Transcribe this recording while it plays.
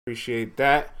Appreciate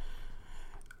that.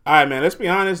 All right, man. Let's be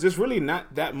honest. There's really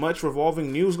not that much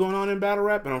revolving news going on in battle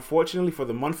rap, and unfortunately, for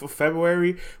the month of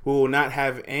February, we will not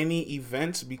have any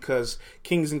events because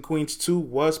Kings and Queens 2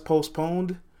 was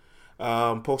postponed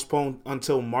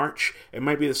until March. It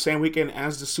might be the same weekend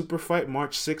as the Super Fight,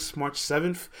 March 6th, March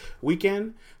 7th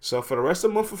weekend. So for the rest of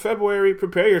the month of February,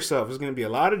 prepare yourself. There's going to be a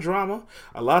lot of drama,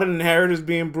 a lot of narratives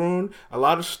being brewed, a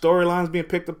lot of storylines being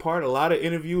picked apart, a lot of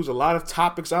interviews, a lot of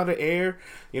topics out of air.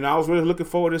 I was really looking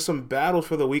forward to some battles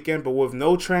for the weekend, but with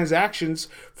no transactions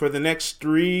for the next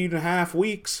 3.5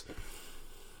 weeks,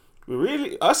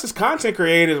 us as content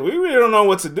creators, we really don't know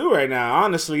what to do right now,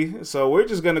 honestly. So we're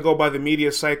just going to go by the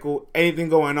media cycle. Anything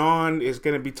going on is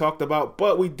going to be talked about.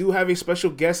 But we do have a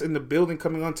special guest in the building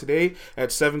coming on today at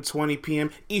 7:20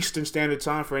 p.m. Eastern Standard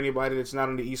Time for anybody that's not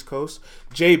on the East Coast.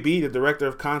 JB, the director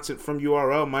of content from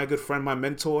URL, my good friend, my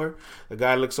mentor, the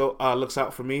guy looks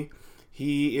out for me.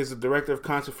 He is the director of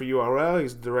content for URL.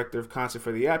 He's the director of content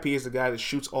for the app. He is the guy that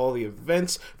shoots all the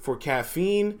events for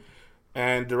Caffeine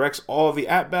and directs all the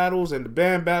app battles and the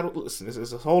band battles. Listen,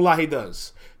 there's a whole lot he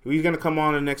does. He's going to come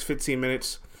on in the next 15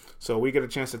 minutes, so we get a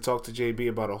chance to talk to JB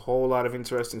about a whole lot of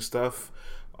interesting stuff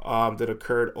that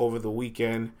occurred over the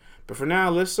weekend. But for now,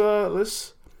 let's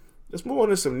move on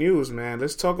to some news, man.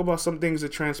 Let's talk about some things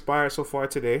that transpired so far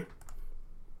today.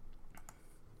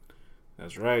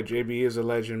 That's right, JB is a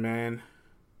legend, man.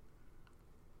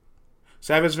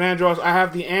 Savage Vandross, I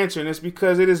have the answer, and it's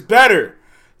because it is better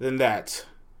than that.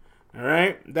 All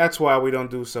right, that's why we don't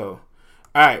do so.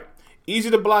 All right, Easy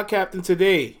the Block Captain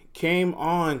today came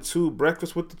on to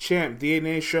Breakfast with the Champ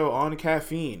DNA show on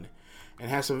Caffeine and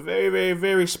has some very, very,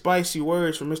 very spicy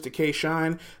words from Mr. K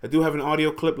Shine. I do have an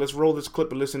audio clip. Let's roll this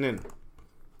clip and listen in.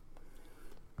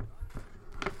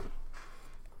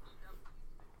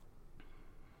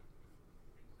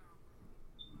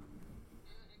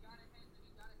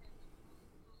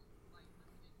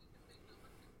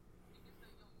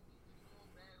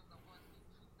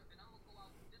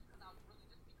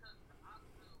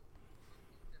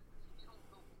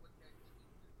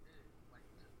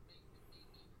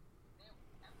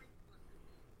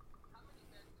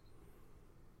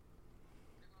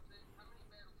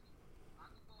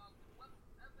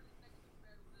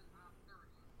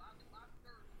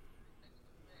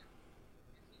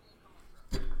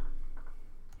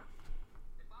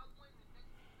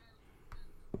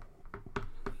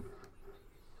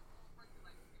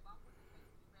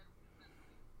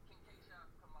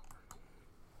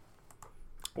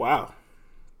 Wow.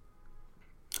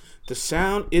 The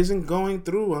sound isn't going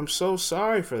through. I'm so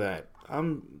sorry for that.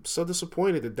 I'm so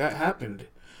disappointed that happened.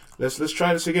 Let's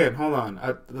try this again. Hold on.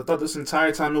 I thought this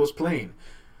entire time it was playing.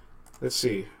 Let's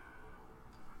see.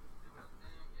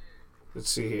 Let's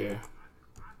see here.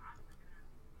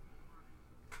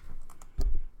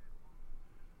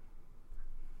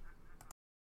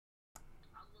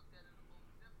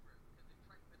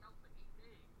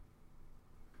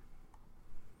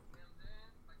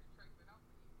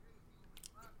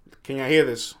 Can y'all hear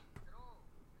this?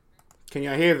 Can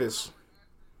y'all hear this?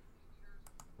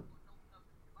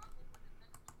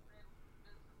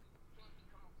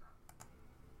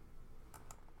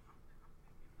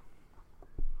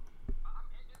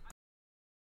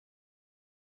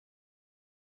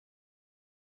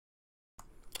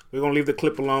 We're going to leave the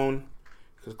clip alone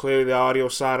because clearly the audio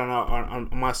side on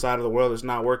my side of the world is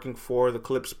not working for the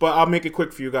clips. But I'll make it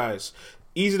quick for you guys.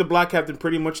 Easy the Block Captain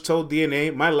pretty much told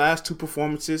DNA, my last two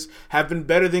performances have been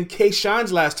better than K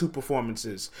Shine's last two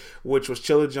performances, which was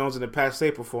Chilla Jones and the Pat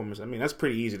Stay performance. I mean, that's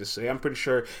pretty easy to say. I'm pretty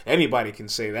sure anybody can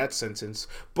say that sentence.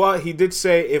 But he did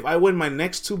say, if I win my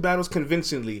next two battles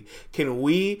convincingly, can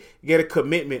we get a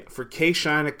commitment for K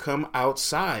Shine to come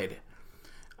outside?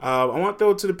 I want to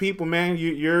throw it to the people, man.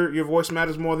 Your voice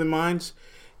matters more than mine's.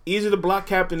 Easy the Block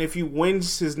Captain, if he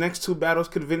wins his next two battles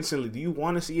convincingly, do you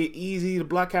want to see it Easy the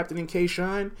Block Captain and K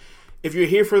Shine? If you're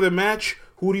here for the match,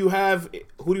 who do you have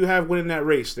winning that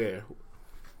race there?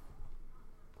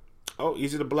 Oh,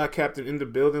 Easy the Block Captain in the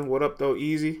building. What up though,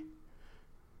 Easy?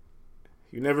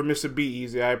 You never miss a beat,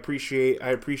 Easy. I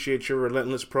appreciate your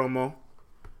relentless promo.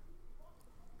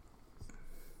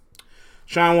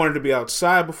 Shine wanted to be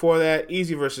outside before that.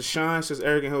 Easy versus Shine says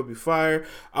Arrogant He'll be fired.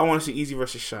 I want to see Easy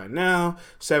versus Shine now.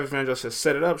 Savage Vandross says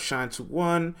set it up. Shine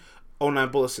 2-1. 09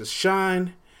 Bullet says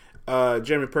Shine.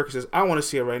 Jeremy Perkins says I want to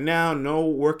see it right now. No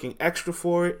working extra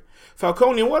for it.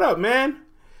 Falconian, what up, man?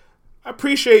 I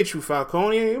appreciate you,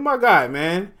 Falconian. You're my guy,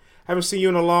 man. Haven't seen you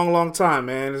in a long, long time,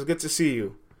 man. It's good to see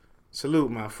you.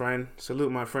 Salute, my friend.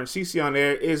 Salute, my friend. CC on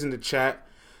air is in the chat.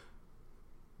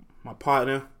 My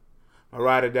partner. My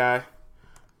ride or die.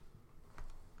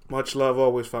 Much love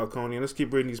always, Falcone. Let's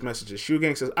keep reading these messages. Shoe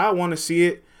Gang says, I want to see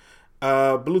it.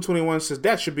 Blue 21 says,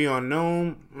 that should be on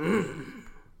Gnome.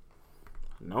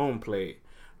 Gnome play.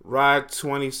 Ride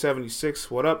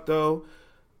 2076. What up, though?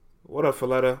 What up,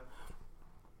 Falletta?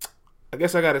 I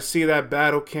guess I got to see that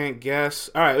battle. Can't guess.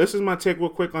 All right, this is my take real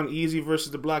quick on Easy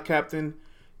versus the Block Captain.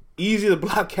 Easy the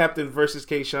Block Captain versus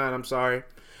K-Shine. I'm sorry.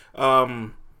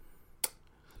 I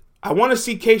want to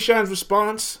see K-Shine's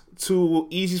response to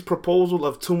Easy's proposal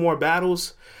of 2 more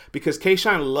battles, because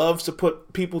K-Shine loves to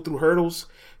put people through hurdles.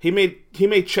 He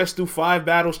made Chess do 5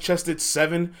 battles. Chess did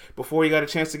 7 before he got a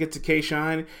chance to get to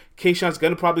K-Shine. K-Shine's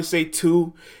going to probably say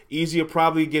 2. Easy will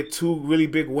probably get 2 really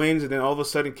big wins, and then all of a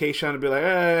sudden K-Shine will be like,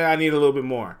 I need a little bit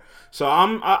more. So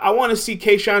I want to see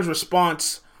K-Shine's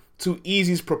response to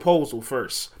Easy's proposal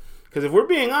first. Because if we're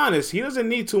being honest, he doesn't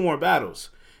need 2 more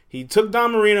battles. He took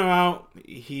Don Marino out.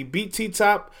 He beat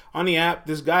T-Top on the app.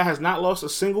 This guy has not lost a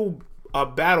single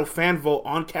battle fan vote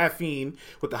on Caffeine,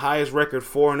 with the highest record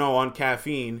 4-0 on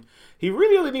Caffeine. He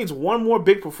really only needs 1 more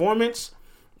big performance,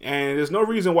 and there's no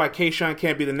reason why K-Shine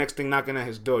can't be the next thing knocking at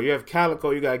his door. You have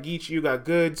Calico, you got Geechee, you got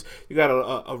Goods, you got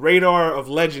a radar of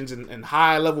legends and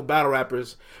high-level battle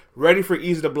rappers ready for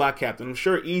Easy the Block Captain. I'm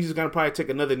sure Easy's going to probably take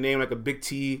another name like a Big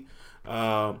T.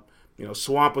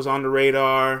 Swamp was on the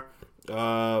radar.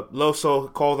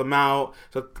 Loso called them out.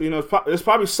 So, there's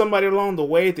probably somebody along the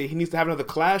way that he needs to have another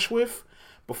clash with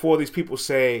before these people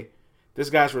say, this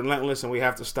guy's relentless and we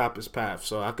have to stop his path.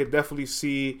 So I could definitely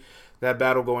see that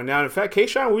battle going down. In fact,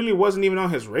 K-Shine really wasn't even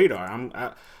on his radar.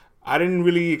 I didn't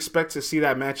really expect to see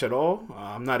that match at all.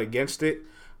 I'm not against it.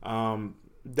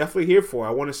 Definitely here for it.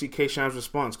 I want to see K-Shine's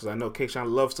response, because I know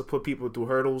K-Shine loves to put people through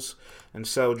hurdles and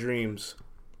sell dreams.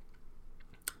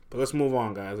 But let's move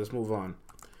on, guys. Let's move on.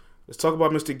 Let's talk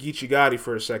about Mr. Geechee Gotti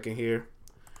for a second here.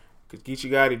 Because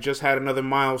Geechee Gotti just had another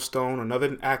milestone,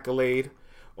 another accolade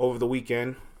over the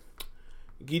weekend.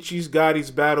 Geechee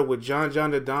Gotti's battle with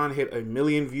John the Don hit 1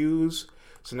 million views.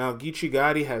 So now Geechee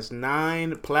Gotti has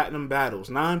 9 platinum battles.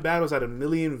 9 battles at 1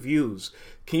 million views.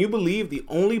 Can you believe the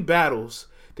only battles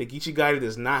that Geechee Gotti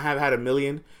does not have had 1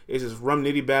 million is his Rum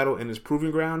Nitty battle and his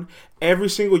Proving Ground? Every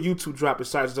single YouTube drop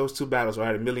besides those 2 battles are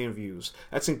at 1 million views.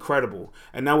 That's incredible.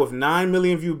 And now with 9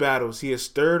 million view battles, he is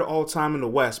 3rd all time in the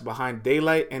West behind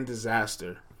Daylight and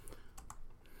Disaster.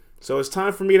 So it's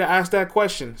time for me to ask that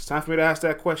question.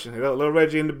 Lil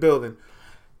Reggie in the building.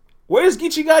 Where does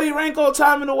Geechee Gotti rank all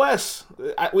time in the West?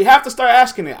 We have to start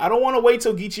asking it. I don't want to wait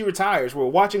till Geechee retires. We're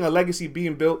watching a legacy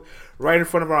being built right in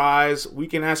front of our eyes. We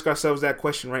can ask ourselves that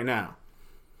question right now.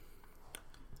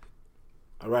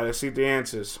 All right, let's see the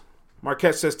answers.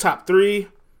 Marquette says top 3.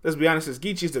 Let's be honest,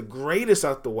 Geechee's the greatest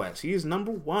out the West. He is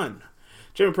number 1.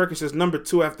 Jeremy Perkins says number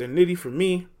 2 after Nitty for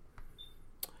me.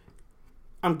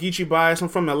 I'm Geechee biased. I'm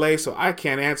from LA, so I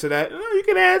can't answer that. You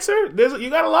can answer. You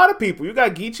got a lot of people. You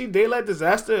got Geechee, Daylight,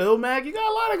 Disaster, Ilmag. You got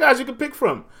a lot of guys you can pick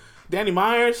from. Danny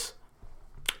Myers.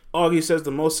 Augie says the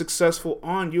most successful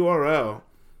on URL.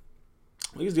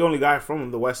 He's the only guy from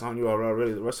the West on URL,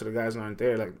 really. The rest of the guys aren't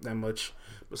there like that much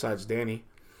besides Danny.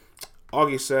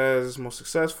 Augie says most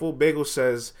successful. Bagel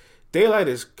says Daylight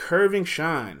is curving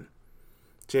shine.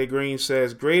 Jay Green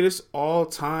says greatest all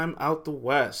time out the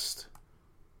West.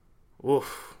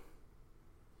 Oof.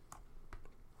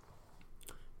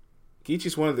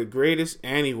 Geechee's one of the greatest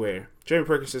anywhere. Jeremy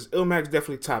Perkins says Ilmag's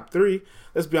definitely top 3.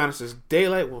 Let's be honest, says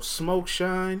Daylight will smoke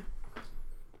shine.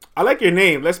 I like your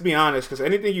name, let's be honest, because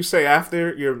anything you say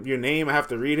after your name, I have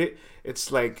to read it.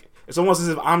 It's almost as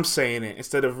if I'm saying it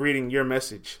instead of reading your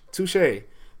message. Touche.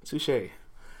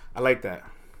 I like that.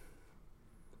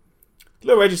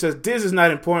 Lil Reggie says Diz is not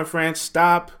important, France.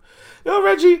 Stop. Lil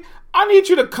Reggie, I need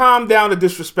you to calm down the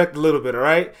disrespect a little bit, all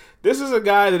right? This is a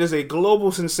guy that is a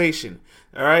global sensation,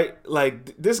 all right?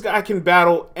 Like, this guy can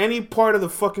battle any part of the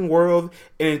fucking world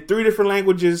in 3 different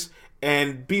languages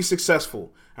and be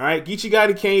successful, all right? Geechee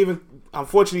Gotti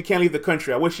unfortunately can't leave the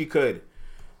country. I wish he could.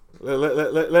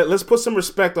 Let's put some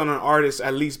respect on an artist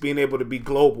at least being able to be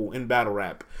global in battle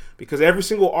rap, because every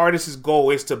single artist's goal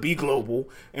is to be global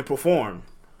and perform.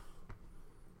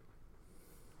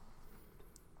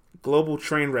 Global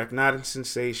train wreck, not a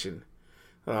sensation.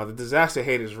 The Disaster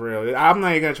hate is real. I'm not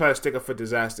even going to try to stick up for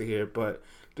Disaster here, but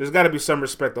there's got to be some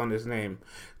respect on his name.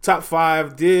 Top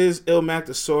 5, Diz, Ilmac,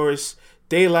 Thesaurus,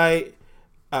 Daylight,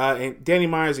 and Danny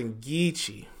Myers, and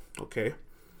Geechee. Okay.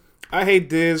 I hate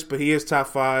Diz, but he is top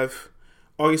 5.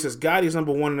 Augie says Gotti's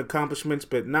number 1 in accomplishments,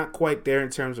 but not quite there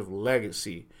in terms of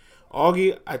legacy.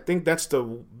 Augie, I think that's the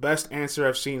best answer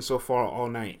I've seen so far all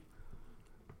night.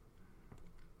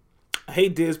 I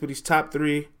hate Diz, but he's top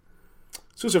 3.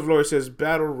 Susan Flory says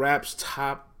Battle Rap's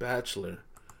top bachelor.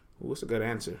 Ooh, what's a good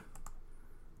answer?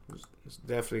 It's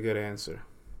definitely a good answer.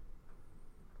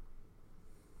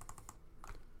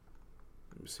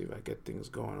 Let me see if I get things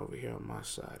going over here on my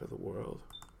side of the world.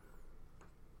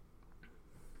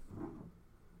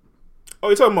 Oh,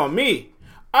 you're talking about me?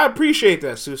 I appreciate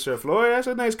that, Sue Surf Lloyd. That's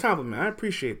a nice compliment. I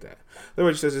appreciate that.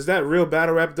 Lil says, is that real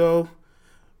battle rap, though?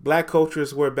 Black culture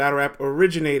is where battle rap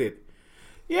originated.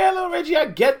 Yeah, Lil Reggie, I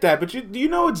get that. But do you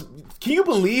know can you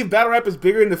believe battle rap is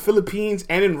bigger in the Philippines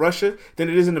and in Russia than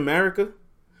it is in America?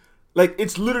 Like,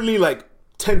 it's literally like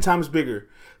 10 times bigger.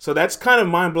 So that's kind of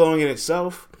mind-blowing in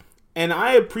itself. And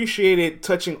I appreciate it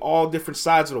touching all different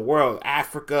sides of the world.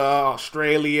 Africa,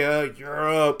 Australia,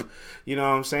 Europe, you know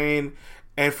what I'm saying?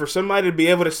 And for somebody to be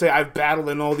able to say, I've battled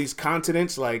in all these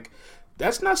continents, like,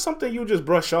 that's not something you just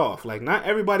brush off. Like, not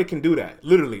everybody can do that.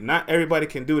 Literally, not everybody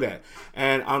can do that.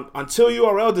 And until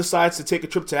URL decides to take a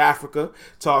trip to Africa,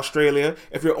 to Australia,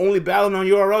 if you're only battling on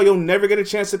URL, you'll never get a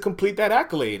chance to complete that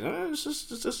accolade. It's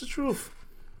just the truth.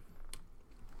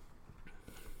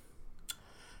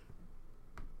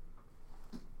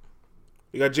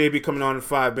 We got JB coming on in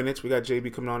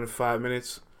 5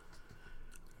 minutes.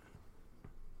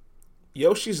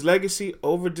 Yoshi's legacy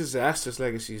over Disaster's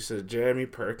legacy, says Jeremy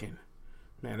Perkin.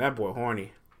 Man, that boy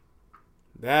horny.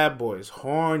 That boy is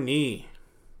horny.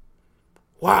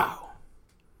 Wow.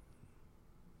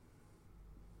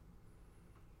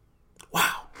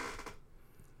 Wow.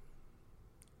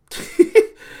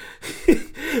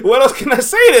 What else can I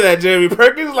say to that, Jeremy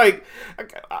Perkins? Like,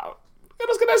 what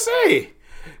else can I say?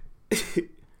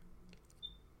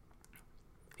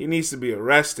 He needs to be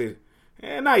arrested.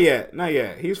 Not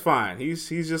yet. He's fine. He's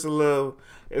just a little.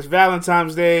 It's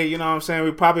Valentine's Day, you know what I'm saying?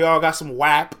 We probably all got some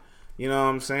WAP, you know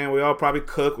what I'm saying? We all probably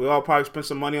cook. We all probably spend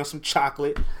some money on some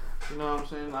chocolate, you know what I'm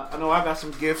saying? I know I got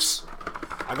some gifts.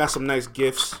 I got some nice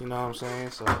gifts, you know what I'm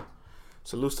saying? So,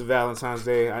 salute to Valentine's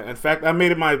Day. In fact, I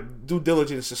made it my due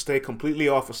diligence to stay completely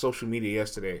off of social media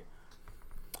yesterday.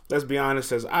 Let's be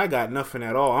honest, as I got nothing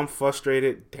at all. I'm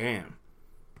frustrated. Damn.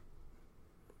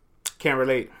 Can't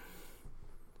relate.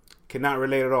 Cannot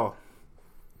relate at all.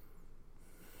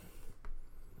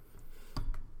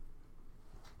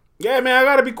 Yeah, man, I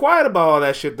gotta be quiet about all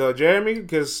that shit, though, Jeremy,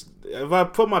 because if I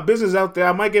put my business out there,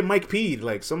 I might get Mike P'd.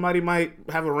 Like, somebody might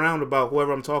have a round about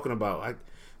whoever I'm talking about.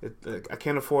 I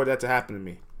can't afford that to happen to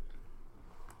me.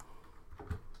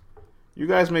 You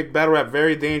guys make battle rap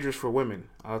very dangerous for women.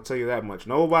 I'll tell you that much.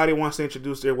 Nobody wants to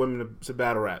introduce their women to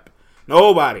battle rap.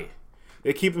 Nobody.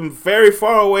 They keep them very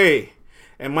far away.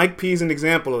 And Mike P's an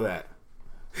example of that.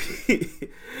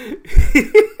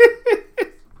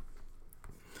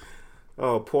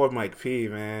 Oh, poor Mike P,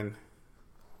 man.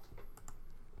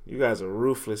 You guys are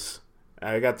ruthless. All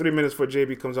right, I got 3 minutes before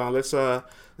JB comes on. Let's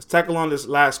tackle on this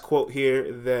last quote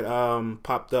here that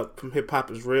popped up from Hip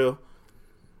Hop Is Real.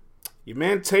 Your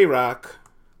man Tay Rock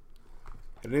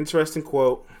had an interesting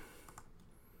quote.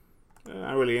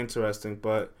 Not really interesting,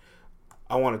 but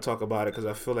I want to talk about it because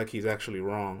I feel like he's actually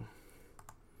wrong.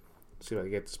 Let's see if I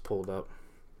can get this pulled up.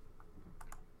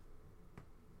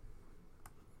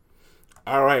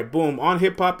 All right, boom. On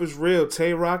Hip Hop Is Real,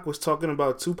 Tay Rock was talking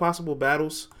about two possible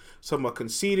battles. Some are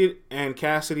Conceited and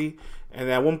Cassidy. And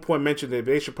at one point mentioned that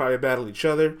they should probably battle each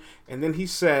other. And then he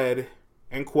said,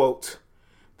 end quote,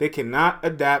 they cannot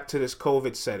adapt to this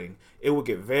COVID setting. It will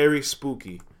get very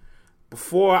spooky.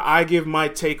 Before I give my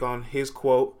take on his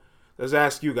quote, let's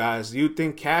ask you guys, do you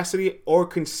think Cassidy or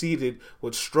Conceited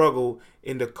would struggle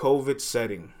in the COVID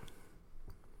setting?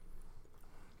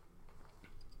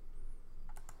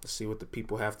 Let's see what the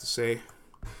people have to say.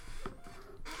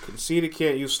 Conceited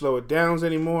can't use slow it downs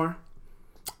anymore.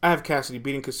 I have Cassidy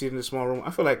beating Conceited in the small room. I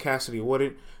feel like Cassidy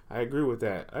wouldn't. I agree with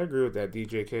that.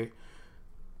 DJK.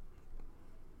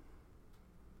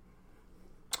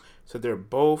 So they're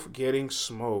both getting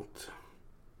smoked.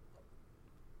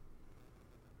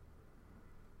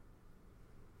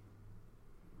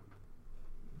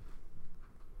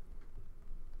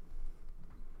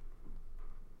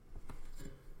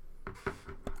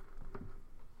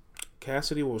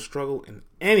 Cassidy will struggle in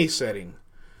any setting.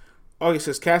 Oh, he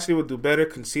says Cassidy would do better.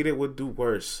 Conceited would do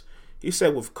worse. He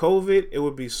said with COVID, it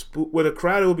would be with a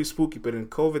crowd, it would be spooky, but in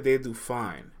COVID, they'd do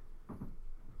fine.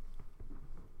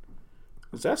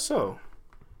 Is that so?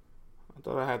 I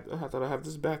thought I had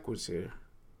this backwards here.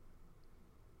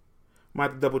 Might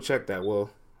have to double check that.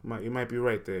 Well, you might be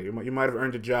right there. You might have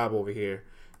earned a job over here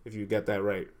if you got that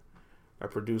right. Our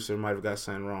producer might have got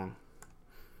something wrong.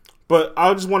 But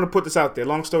I just want to put this out there.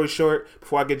 Long story short,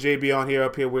 before I get JB on here,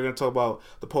 we're going to talk about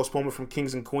the postponement from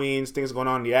Kings and Queens, things going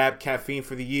on in the app, caffeine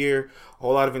for the year, a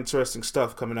whole lot of interesting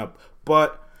stuff coming up.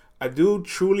 But I do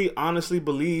truly, honestly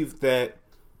believe that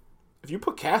if you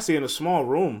put Cassie in a small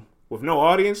room, with no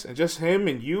audience and just him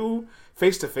and you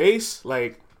face to face,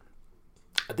 like,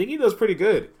 I think he does pretty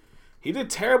good. He did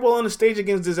terrible on the stage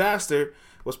against Disaster,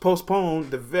 was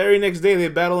postponed. The very next day they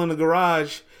battle in the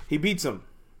garage. He beats him.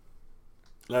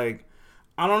 Like,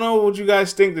 I don't know what you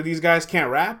guys think that these guys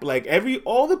can't rap. Like,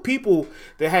 all the people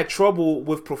that had trouble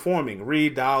with performing,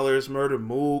 Reed Dollars, Murder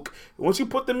Mook, once you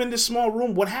put them in this small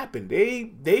room, what happened?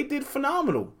 They did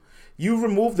phenomenal. You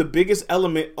remove the biggest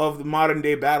element of the modern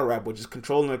day battle rap, which is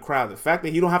controlling the crowd. The fact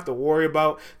that you don't have to worry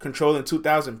about controlling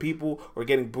 2,000 people or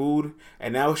getting booed,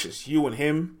 and now it's just you and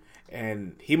him,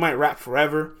 and he might rap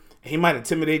forever, and he might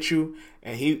intimidate you,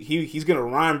 and he's gonna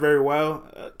rhyme very well.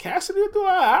 Cassidy,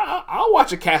 I'll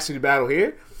watch a Cassidy battle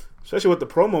here, especially with the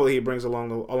promo that he brings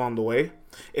along the way.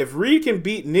 If Reed can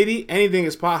beat Nitty, anything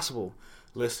is possible.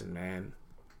 Listen, man.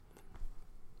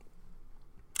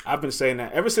 I've been saying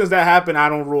that. Ever since that happened, I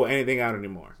don't rule anything out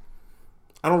anymore.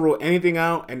 I don't rule anything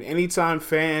out, and anytime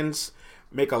fans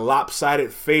make a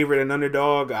lopsided favorite and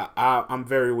underdog, I'm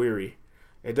very weary.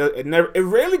 It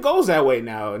rarely goes that way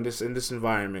now in this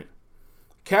environment.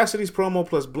 Cassidy's promo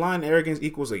plus blind arrogance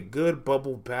equals a good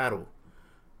bubble battle.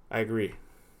 I agree.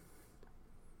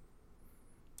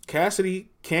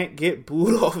 Cassidy can't get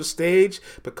booed off of stage.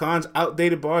 Pecan's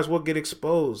outdated bars will get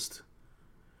exposed.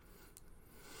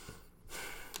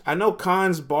 I know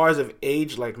Khan's bars have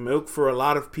aged like milk for a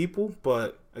lot of people,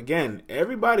 but again,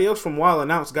 everybody else from Wild 'N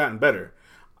Out's gotten better.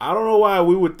 I don't know why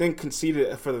we would think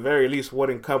Conceited, for the very least,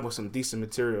 wouldn't come with some decent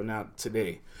material now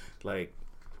today. Like,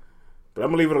 but I'm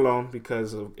gonna leave it alone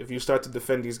because if you start to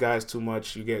defend these guys too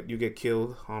much, you get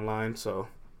killed online. So,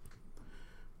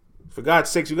 for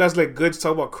God's sakes, you guys let Goods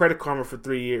talk about Credit Karma for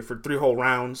 3 whole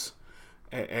rounds,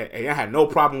 and I had no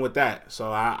problem with that.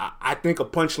 So I think a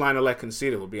punchline to let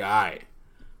Conceited would be alright.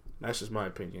 That's just my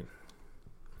opinion.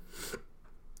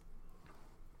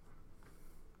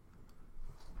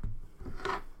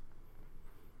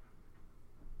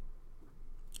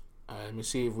 Alright, let me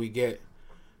see if we get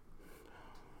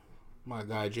my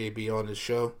guy JB on this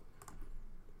show.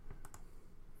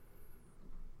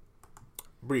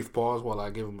 Brief pause while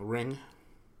I give him a ring.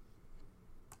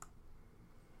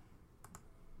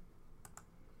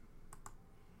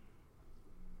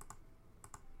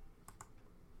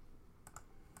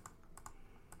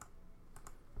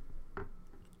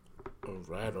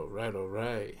 All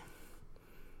right.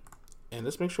 And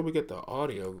let's make sure we get the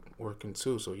audio working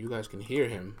too so you guys can hear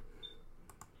him.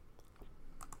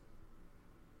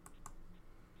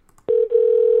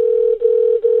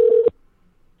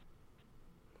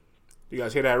 You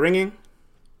guys hear that ringing?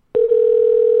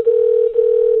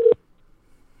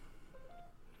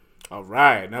 All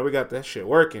right, now we got that shit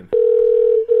working.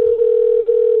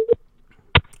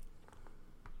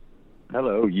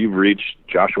 Hello, you've reached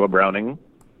Joshua Browning.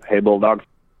 Hey, Bulldog.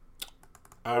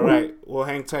 All right, we'll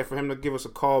hang tight for him to give us a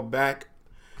call back.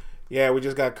 Yeah, we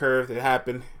just got curved. It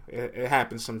happened. It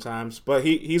happens sometimes. But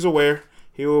he's aware.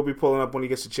 He will be pulling up when he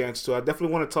gets a chance to. I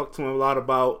definitely want to talk to him a lot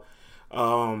about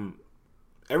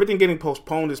everything getting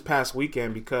postponed this past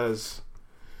weekend because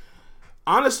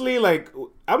honestly, like,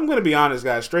 I'm going to be honest,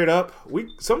 guys, straight up.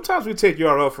 Sometimes we take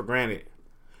URL for granted.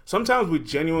 Sometimes we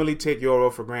genuinely take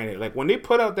URL for granted. Like, when they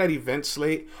put out that event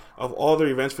slate of all their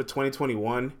events for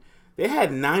 2021, they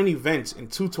had 9 events in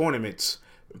 2 tournaments.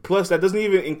 Plus, that doesn't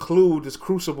even include this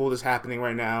Crucible that's happening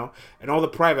right now and all the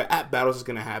private app battles that's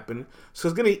going to happen. So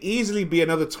it's going to easily be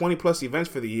another 20-plus events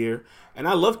for the year. And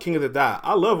I love King of the Dot.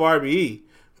 I love RBE.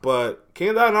 But King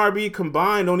of the Dot and RBE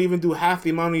combined don't even do half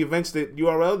the amount of events that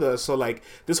URL does. So, like,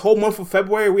 this whole month of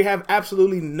February, we have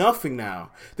absolutely nothing now.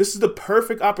 This is the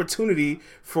perfect opportunity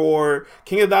for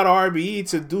King of the Dot or RBE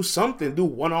to do something, do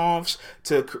one-offs,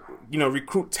 to,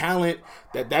 recruit talent.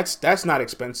 That's not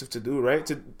expensive to do, right?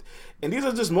 And these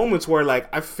are just moments where, like,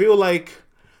 I feel like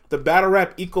the battle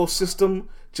rap ecosystem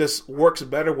just works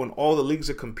better when all the leagues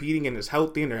are competing and it's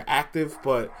healthy and they're active,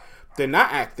 but they're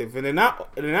not active and they're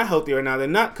not healthy right now. They're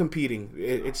not competing.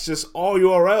 It's just all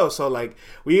URL. So, like,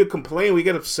 we complain, we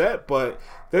get upset, but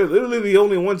they're literally the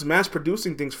only ones mass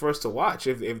producing things for us to watch.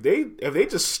 If they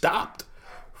just stopped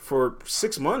for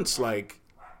 6 months, like,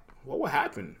 what would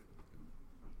happen?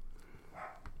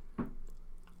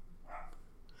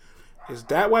 Is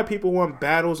that why people want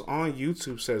battles on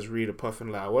YouTube, says Rita Puffin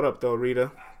Loud. What up, though,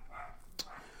 Rita?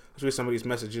 Let's read some of these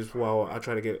messages while I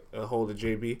try to get a hold of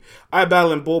JB. I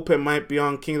Battle and Bullpen might be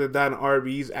on King of the Dot and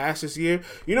RB's ass this year.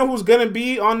 You know who's going to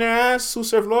be on their ass? Who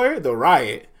Surf Lawyer? The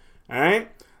Riot. All right?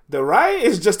 The Riot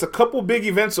is just a couple big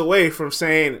events away from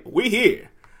saying, we here.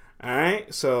 All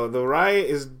right? So the Riot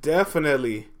is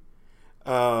definitely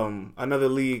another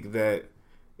league that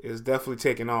is definitely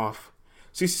taking off.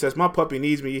 Cece says, my puppy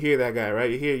needs me. You hear that guy,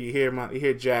 right? You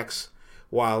hear Jax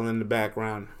wilding in the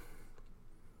background.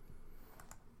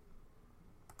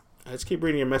 Let's keep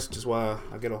reading your messages while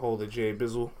I get a hold of Jay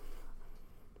Bizzle.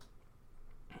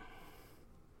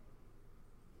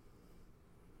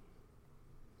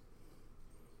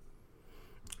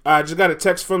 I just got a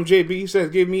text from JB. He says,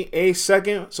 give me a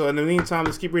second. So in the meantime,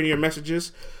 let's keep reading your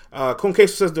messages. Kun Queso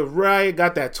says, the Riot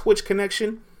got that Twitch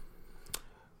connection.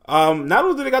 Not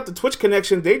only did they got the Twitch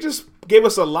connection, they just gave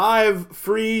us a live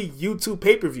free YouTube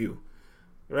pay-per-view.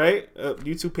 Right?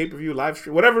 YouTube pay-per-view, live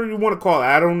stream, whatever you want to call it.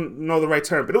 I don't know the right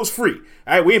term, but it was free.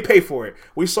 All right? We didn't pay for it.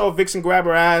 We saw Vixen grab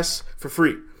her ass for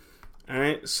free. All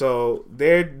right? So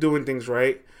they're doing things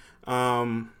right.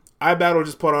 iBattle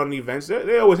just put on events.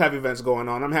 They always have events going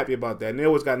on. I'm happy about that. And they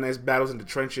always got nice battles in the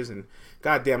trenches. And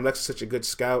goddamn, Lex is such a good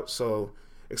scout. So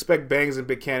expect Bangs and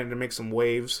Big Cannon to make some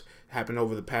waves happen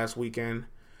over the past weekend.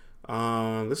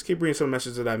 Let's keep reading some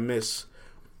messages that I miss.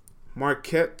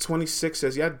 Marquette26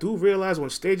 says, yeah, I do realize when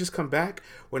stages come back,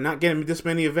 we're not getting this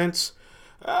many events.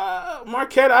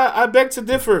 Marquette, I beg to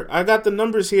differ. I got the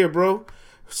numbers here, bro.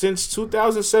 Since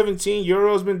 2017,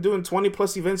 Euro's been doing 20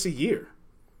 plus events a year.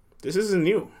 This isn't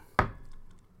new.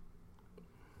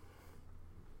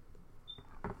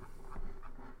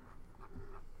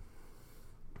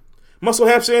 Muscle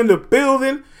Hamster in the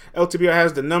building. LTBR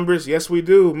has the numbers. Yes, we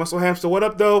do. Muscle Hamster, what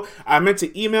up, though? I meant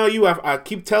to email you. I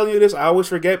keep telling you this. I always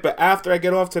forget. But after I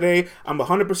get off today, I'm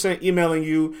 100% emailing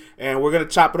you. And we're going to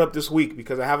chop it up this week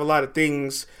because I have a lot of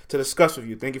things to discuss with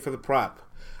you. Thank you for the prop.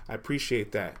 I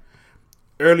appreciate that.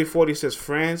 Early 40 says,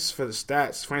 France for the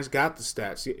stats. France got the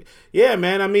stats. Yeah,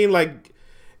 man. I mean, like,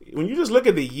 when you just look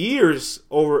at the years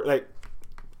over, like,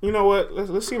 you know what?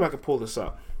 Let's see if I can pull this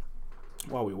up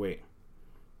while we wait.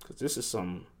 Because this is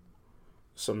some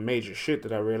major shit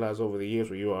that I realized over the years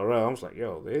with URL. I was like,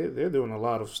 yo, they're doing a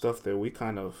lot of stuff that we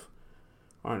kind of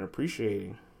aren't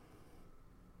appreciating.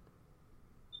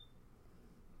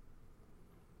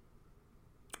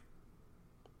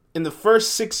 In the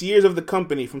first 6 years of the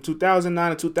company, from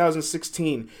 2009 to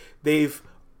 2016, they've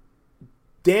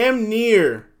damn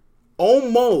near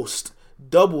almost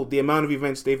doubled the amount of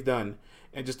events they've done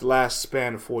in just the last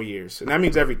span of 4 years. And that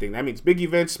means everything. That means big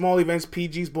events, small events,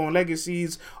 PGs, Born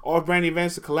Legacies, off-brand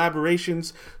events, the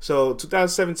collaborations. So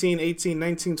 2017, 18,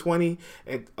 19, 20,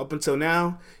 and up until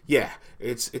now, yeah,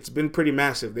 it's been pretty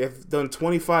massive. They've done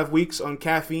 25 weeks on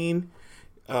caffeine.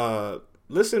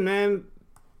 Listen, man,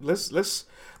 let's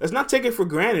not take it for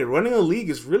granted. Running a league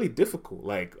is really difficult.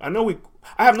 Like, I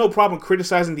have no problem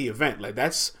criticizing the event. Like,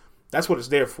 that's what it's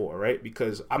there for, right?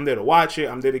 Because I'm there to watch it.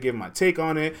 I'm there to give my take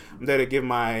on it. I'm there to give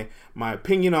my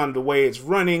opinion on the way it's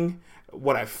running,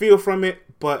 what I feel from it.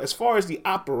 But as far as the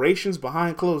operations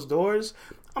behind closed doors,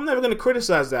 I'm never going to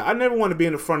criticize that. I never want to be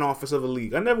in the front office of a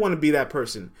league. I never want to be that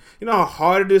person. You know how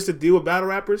hard it is to deal with battle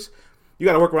rappers? You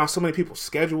got to work around so many people's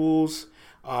schedules.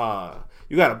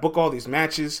 You got to book all these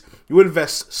matches. You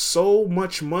invest so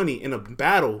much money in a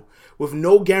battle with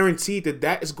no guarantee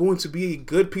that is going to be a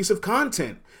good piece of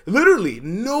content. Literally,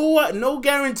 no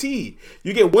guarantee.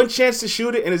 You get one chance to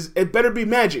shoot it, and it better be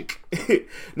magic.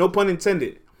 No pun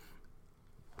intended.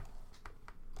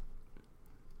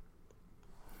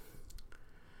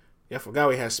 Yeah, I forgot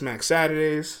we had Smack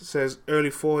Saturdays. Says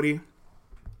early 40.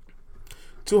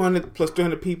 200 plus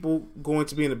 300 people going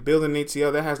to be in the building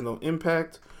ATL. That has no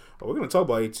impact. Oh, we're going to talk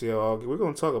about ATL. We're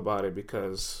going to talk about it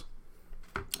because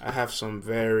I have some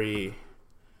very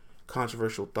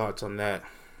controversial thoughts on that.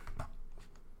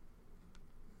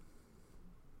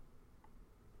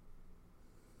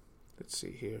 Let's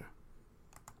see here.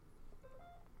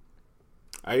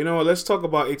 All right, you know what? Let's talk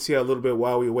about ATL a little bit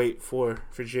while we wait for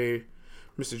Mr.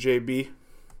 JB.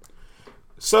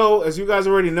 So, as you guys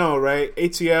already know, right,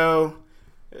 ATL,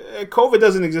 COVID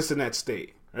doesn't exist in that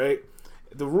state, right?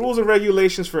 The rules and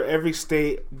regulations for every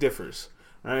state differs,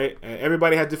 right?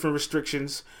 Everybody has different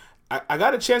restrictions. I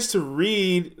got a chance to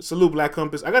read, salute Black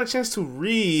Compass, I got a chance to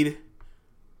read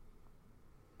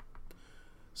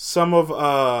some of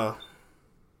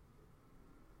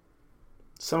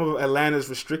Atlanta's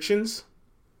restrictions.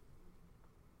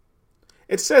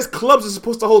 It says clubs are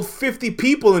supposed to hold 50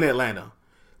 people in Atlanta.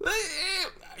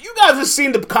 You guys have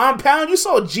seen the compound. You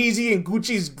saw Jeezy and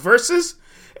Gucci's verses.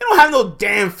 They don't have no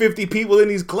damn 50 people in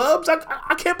these clubs.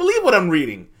 I can't believe what I'm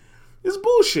reading. It's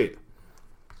bullshit.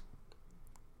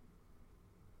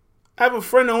 I have a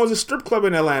friend that owns a strip club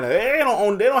in Atlanta. They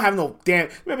don't have no damn.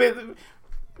 Maybe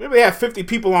they have 50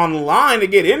 people on the line to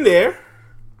get in there.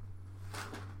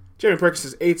 Jeremy Perkins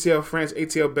says ATL France,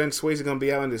 ATL Ben Swayze gonna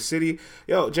be out in the city.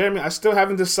 Yo, Jeremy, I still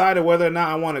haven't decided whether or not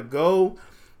I want to go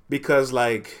because,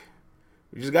 like,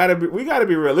 We gotta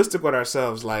be realistic with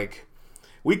ourselves. Like,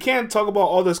 we can't talk about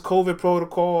all this COVID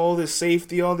protocol, all this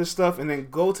safety, all this stuff, and then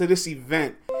go to this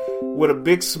event with a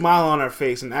big smile on our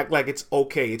face and act like it's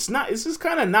okay. It's not. It's just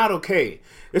kind of not okay.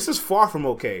 This is far from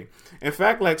okay. In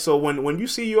fact, like, so when you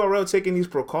see URL taking these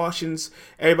precautions,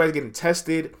 everybody's getting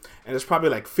tested, and there's probably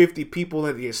like 50 people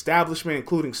at the establishment,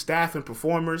 including staff and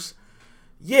performers.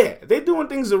 Yeah, they're doing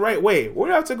things the right way. We're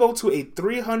gonna have to go to a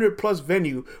 300 plus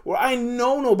venue where I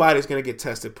know nobody's gonna get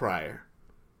tested prior.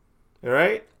 All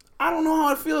right, I don't know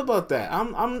how I feel about that.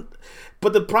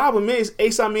 But the problem is,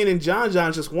 Ace Amin and John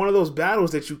John's just one of those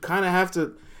battles that you kind of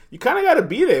got to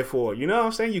be there for. You know what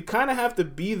I'm saying? You kind of have to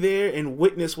be there and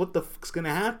witness what the fuck's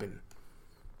gonna happen.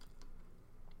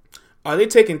 Are they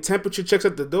taking temperature checks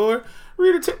at the door?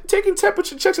 Rita, taking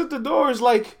temperature checks at the door is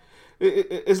like.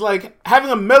 It's like having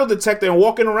a metal detector and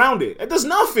walking around it. It does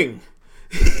nothing.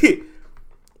 It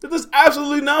does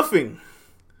absolutely nothing.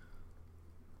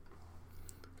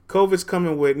 COVID's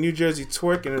coming with New Jersey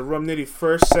twerk and a Rum Nitty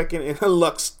first, second, and a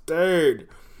Lux third.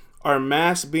 Are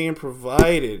masks being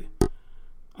provided?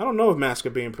 I don't know if masks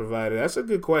are being provided. That's a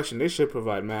good question. They should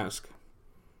provide masks.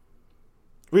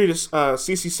 Rita,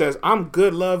 Cece says, I'm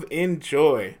good, love,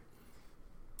 enjoy.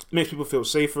 Makes people feel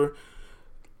safer.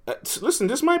 Listen,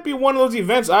 this might be one of those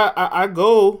events I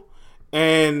go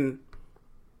and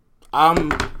I'm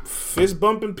fist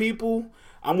bumping people.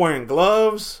 I'm wearing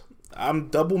gloves. I'm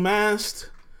double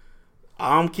masked.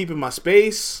 I'm keeping my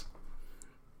space.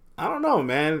 I don't know,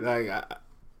 man. Like,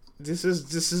 this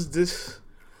is.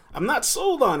 I'm not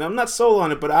sold on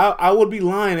it. But I would be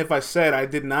lying if I said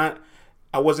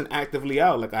I wasn't actively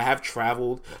out. Like, I have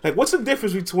traveled. Like, what's the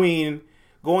difference between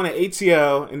going to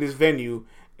ATL in this venue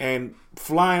and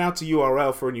flying out to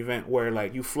URL for an event where,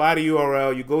 like, you fly to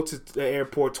URL, you go to the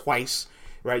airport twice,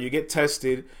 right? You get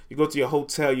tested, you go to your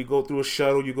hotel, you go through a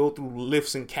shuttle, you go through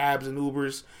Lyfts and cabs and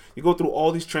Ubers, you go through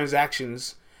all these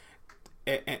transactions,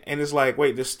 and it's like,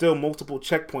 wait, there's still multiple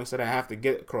checkpoints that I have to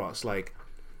get across. Like,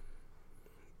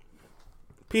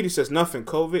 Petey says, nothing.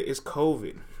 COVID is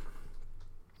COVID.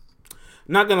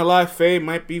 Not gonna lie, Faye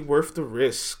might be worth the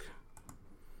risk.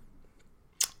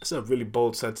 That's a really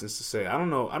bold sentence to say. I don't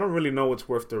know. I don't really know what's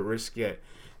worth the risk yet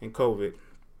in COVID.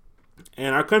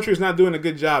 And our country is not doing a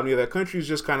good job neither. Our country is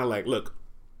just kind of like, look,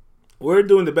 we're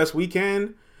doing the best we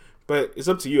can, but it's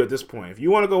up to you at this point. If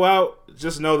you want to go out,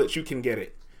 just know that you can get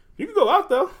it. You can go out,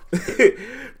 though.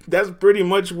 That's pretty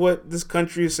much what this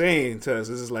country is saying to us.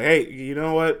 It's just like, hey, you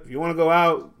know what? If you want to go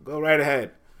out, go right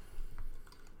ahead.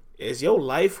 Is your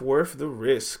life worth the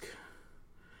risk?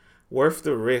 Worth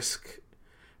the risk.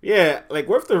 Yeah, like,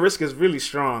 worth the risk is really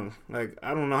strong. Like,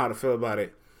 I don't know how to feel about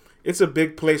it. It's a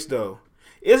big place, though.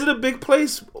 Is it a big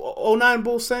place? 09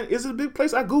 Bull Cent. Is it a big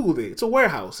place? I Googled it. It's a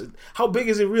warehouse. How big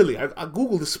is it really? I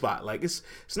Googled the spot. Like, it's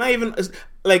not even,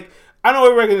 like, I know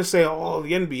everybody's going to say, oh,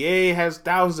 the NBA has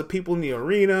thousands of people in the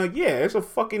arena. Yeah, it's a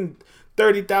fucking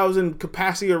 30,000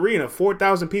 capacity arena.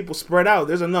 4,000 people spread out.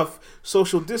 There's enough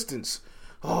social distance.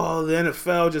 Oh, the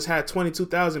NFL just had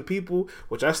 22,000 people,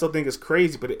 which I still think is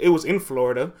crazy, but it was in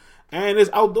Florida, and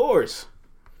it's outdoors.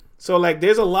 So, like,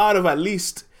 there's a lot of, at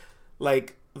least,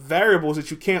 like, variables that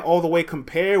you can't all the way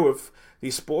compare with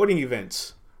these sporting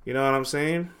events. You know what I'm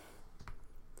saying?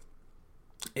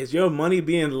 Is your money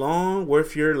being long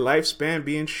worth your lifespan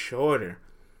being shorter?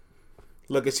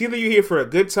 Look, it's either you're here for a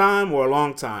good time or a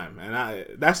long time,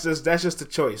 and that's just the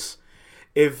choice.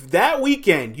 If that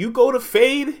weekend you go to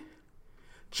Fade,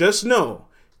 just know,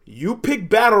 you pick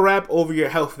battle rap over your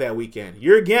health that weekend.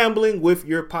 You're gambling with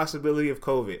your possibility of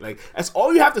COVID. Like, that's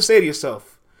all you have to say to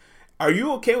yourself. Are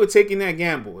you okay with taking that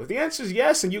gamble? If the answer is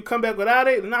yes, and you come back without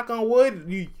it, knock on wood,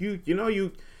 you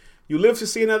live to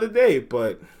see another day.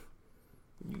 But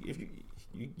if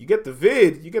you get the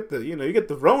vid, you get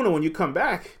the Rona when you come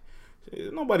back.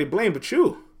 Nobody blame but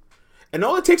you. And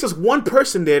all it takes is one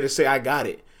person there to say, I got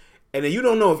it. And then you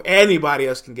don't know if anybody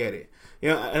else can get it. You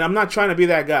know, and I'm not trying to be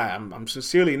that guy. I'm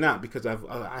sincerely not, because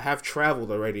I have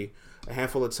traveled already a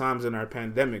handful of times in our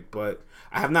pandemic, but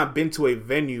I have not been to a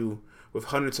venue with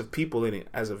hundreds of people in it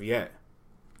as of yet.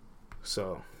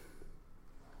 So,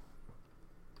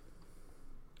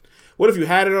 what if you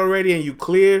had it already and you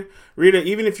clear? Rita,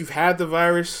 even if you've had the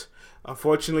virus,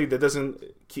 unfortunately, that doesn't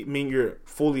mean you're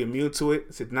fully immune to it.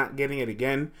 It's not getting it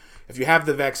again. If you have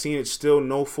the vaccine, it's still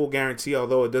no full guarantee,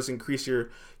 although it does increase your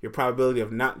probability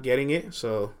of not getting it.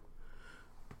 So,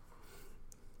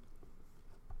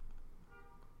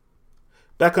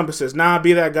 Black Compass says, nah,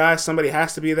 be that guy. Somebody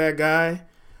has to be that guy.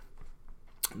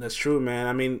 That's true, man.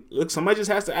 I mean, look, somebody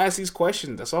just has to ask these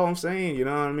questions. That's all I'm saying. You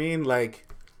know what I mean? Like,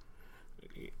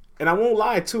 And I won't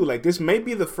lie too, like this may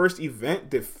be the first event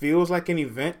that feels like an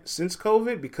event since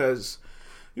COVID, because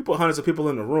you put hundreds of people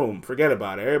in the room, forget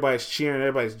about it. Everybody's cheering,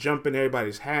 everybody's jumping,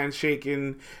 everybody's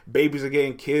handshaking, babies are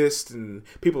getting kissed, and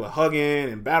people are hugging,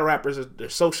 and battle rappers they're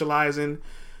socializing.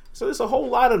 So there's a whole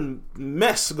lot of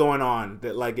mess going on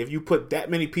that, like, if you put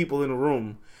that many people in a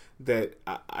room, that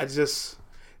it's just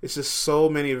so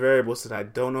many variables that I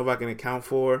don't know if I can account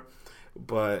for.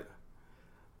 But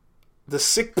the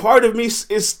sick part of me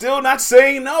is still not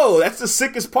saying no. That's the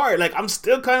sickest part. Like, I'm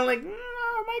still kind of like,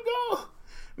 I might go.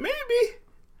 Maybe.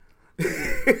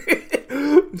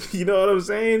 You know what I'm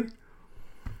saying?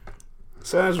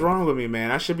 Something's wrong with me,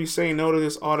 man. I should be saying no to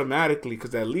this automatically,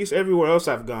 because at least everywhere else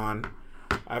I've gone,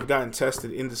 I've gotten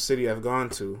tested in the city I've gone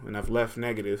to, and I've left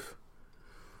negative.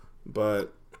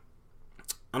 But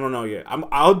I don't know yet.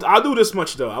 I'll do this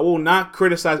much though. I will not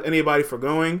criticize anybody for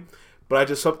going, but I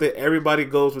just hope that everybody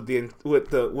goes with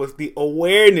the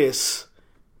awareness.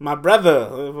 My brother,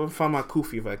 I'll find my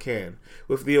kufi if I can.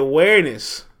 With the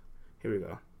awareness. Here we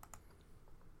go.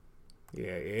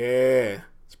 Yeah.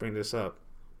 Let's bring this up.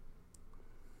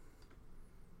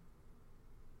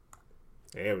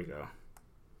 There we go.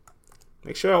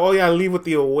 Make sure all y'all leave with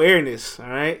the awareness, all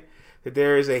right, that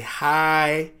there is a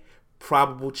high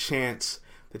probable chance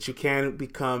that you can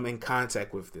become in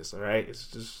contact with this, all right? It's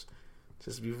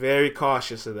just be very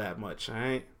cautious of that much, all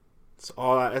right?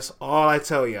 That's all I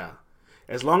tell y'all.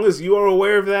 As long as you are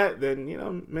aware of that, then, you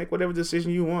know, make whatever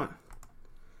decision you want.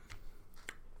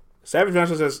 Savage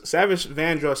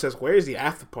Vandross says, "Where's the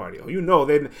after party?" Oh, you know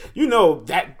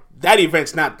that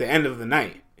event's not the end of the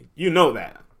night. You know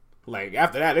that. Like,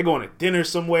 after that, they're going to dinner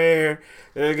somewhere.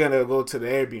 They're going to go to the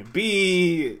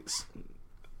Airbnb.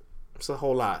 It's a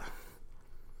whole lot.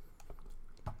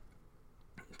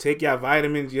 Take your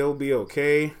vitamins. You'll be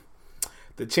okay.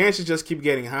 The chances just keep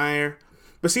getting higher.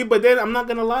 But then I'm not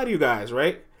going to lie to you guys,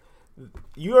 right? Do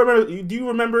you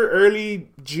remember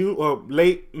early June or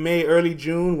late May, early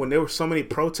June, when there were so many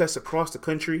protests across the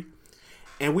country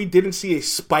and we didn't see a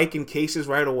spike in cases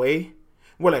right away?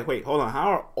 We're like, wait, hold on. How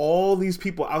are all these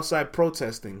people outside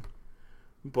protesting,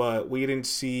 but we didn't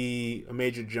see a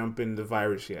major jump in the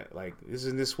virus yet? Like,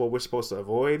 isn't this what we're supposed to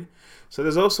avoid? So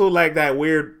there's also like that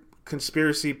weird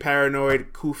conspiracy,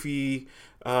 paranoid, goofy,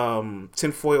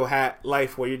 tinfoil hat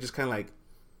life where you're just kind of like,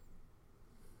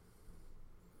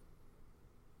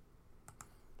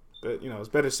 but, you know, it's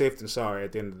better safe than sorry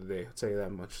at the end of the day. I'll tell you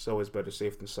that much. It's always better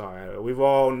safe than sorry. We've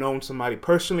all known somebody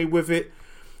personally with it.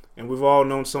 And we've all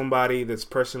known somebody that's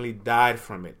personally died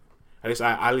from it. At least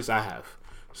I have.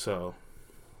 So,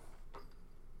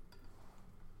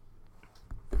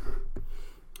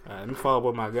 let me follow up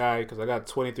with my guy because I got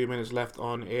 23 minutes left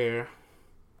on air.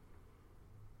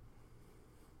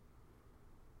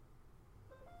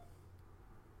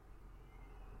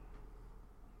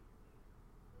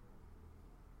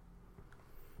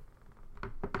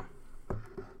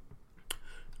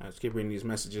 Let's keep reading these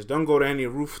messages. Don't go to any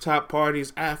rooftop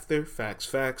parties after.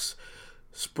 Facts.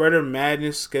 Spreader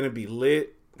Madness gonna be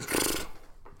lit.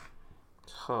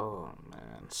 Oh,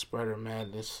 man. Spreader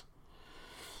Madness.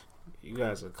 You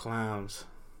guys are clowns.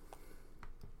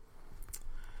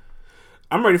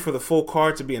 I'm ready for the full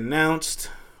card to be announced.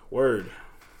 Word.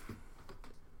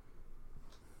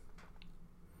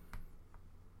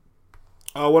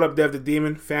 Oh, what up, Dev the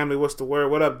Demon? Family, what's the word?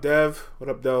 What up, Dev? What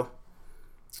up, though?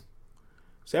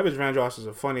 Savage Vandross is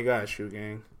a funny guy, Shoe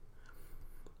Gang.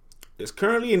 There's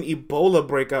currently an Ebola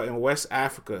breakout in West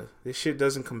Africa. This shit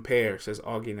doesn't compare, says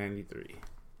Augie93.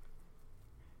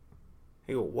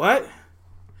 Hey, what?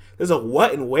 There's a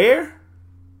what and where?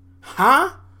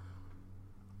 Huh?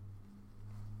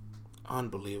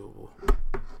 Unbelievable.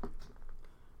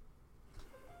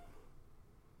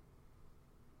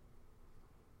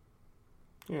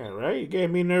 Yeah, right? You gave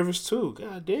me nervous too.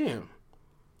 God damn.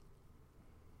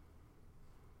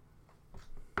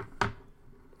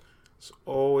 It's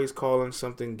always calling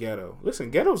something ghetto.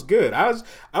 Listen, ghetto's good.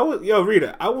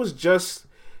 Rita, I was just,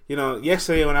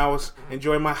 yesterday when I was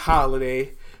enjoying my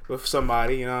holiday with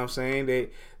somebody, you know what I'm saying?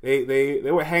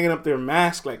 They were hanging up their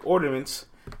mask like ornaments,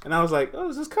 and I was like, oh,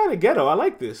 this is kind of ghetto. I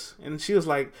like this. And she was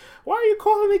like, why are you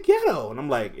calling it ghetto? And I'm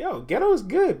like, yo, ghetto is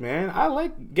good, man.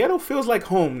 Ghetto feels like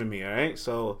home to me, all right?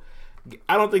 So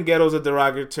I don't think ghetto is a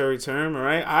derogatory term, all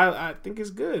right? I think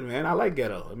it's good, man. I like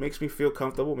ghetto. It makes me feel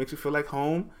comfortable. It makes me feel like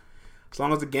home. As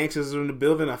long as the gangsters are in the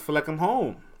building, I feel like I'm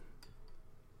home.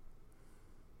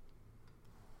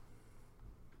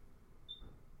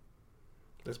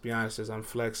 Let's be honest, says I'm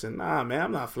flexing. Nah, man,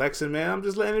 I'm not flexing, man. I'm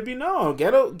just letting it be known.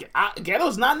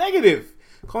 Ghetto's not negative.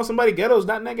 Call somebody ghetto's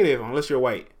not negative unless you're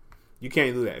white. You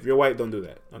can't do that. If you're white, don't do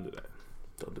that. Don't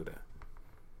do that.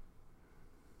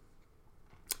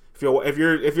 If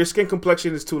your skin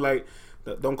complexion is too light,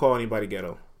 don't call anybody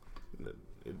ghetto.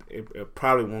 It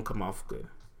probably won't come off good.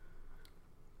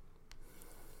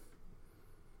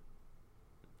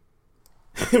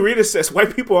 Rita says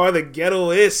white people are the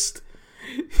ghettoist.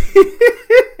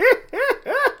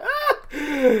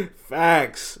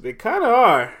 Facts. They kind of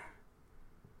are.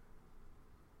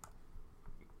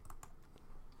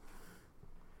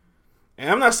 And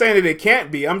I'm not saying that they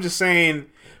can't be. I'm just saying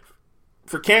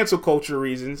for cancel culture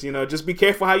reasons, just be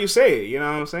careful how you say it. You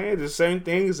know what I'm saying? There's certain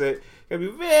things that you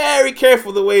gotta be very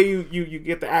careful the way you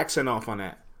get the accent off on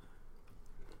that.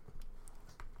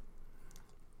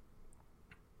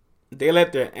 They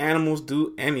let their animals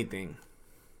do anything.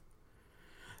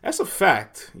 That's a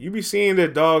fact. You be seeing their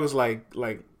dogs like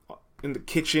in the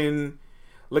kitchen,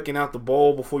 licking out the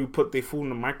bowl before you put their food in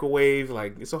the microwave.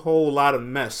 Like, it's a whole lot of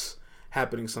mess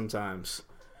happening sometimes.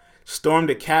 Storm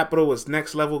the Capitol was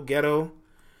next level ghetto.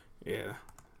 Yeah,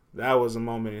 that was a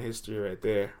moment in history right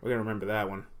there. We're gonna remember that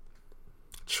one.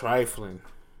 Trifling.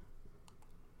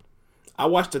 I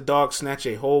watched a dog snatch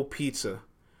a whole pizza.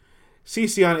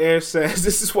 CC on air says,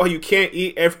 this is why you can't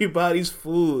eat everybody's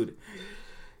food.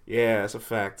 Yeah, that's a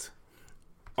fact.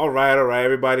 All right.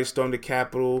 Everybody stormed the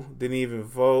Capitol. Didn't even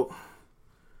vote.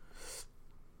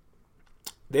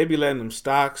 They be letting them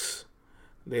stocks.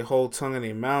 They hold tongue in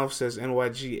their mouth, says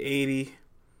NYG80.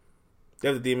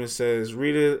 Dev the Demon says,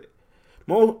 Rita,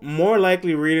 more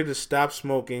likely Rita to stop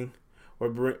smoking.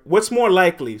 What's more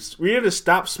likely? Rita to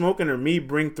stop smoking or me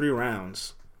bring 3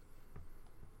 rounds?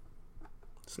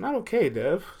 It's not okay,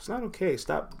 Dev. It's not okay.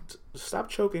 Stop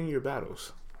choking your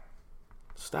battles.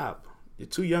 Stop. You're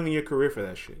too young in your career for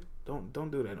that shit. Don't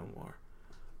do that no more.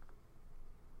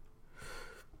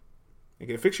 You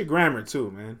can fix your grammar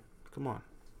too, man. Come on.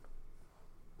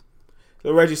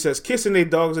 Lil Reggie says, kissing their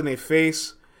dogs in their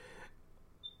face.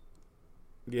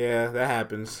 Yeah, that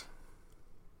happens.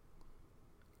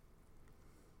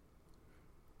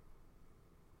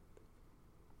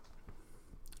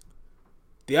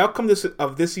 The outcome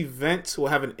of this event will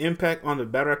have an impact on the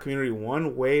battle rap community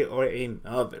one way or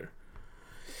another.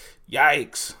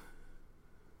 Yikes.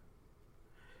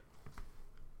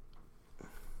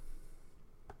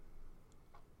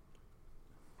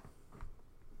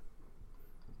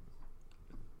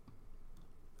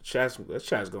 Chat's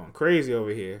going crazy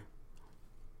over here.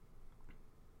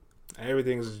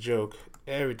 Everything is a joke.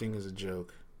 Everything is a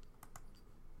joke.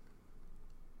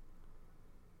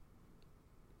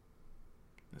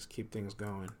 Let's keep things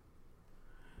going.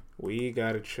 We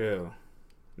gotta chill.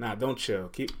 Nah, don't chill.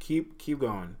 Keep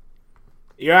going.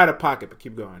 You're out of pocket, but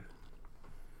keep going.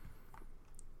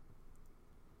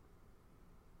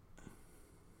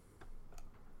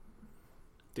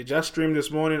 Did y'all stream this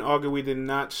morning? Augie, we did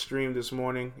not stream this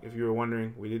morning. If you were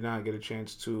wondering, we did not get a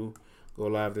chance to go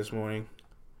live this morning.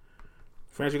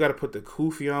 Friends, you got to put the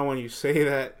kufi on when you say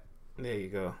that. There you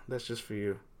go. That's just for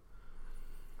you.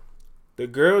 The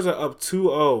girls are up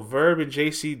 2-0. Verb and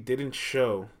JC didn't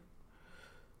show.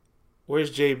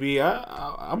 Where's JB?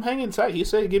 I'm hanging tight. He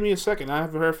said, give me a second. I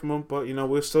haven't heard from him, but,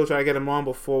 we'll still try to get him on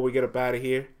before we get up out of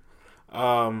here.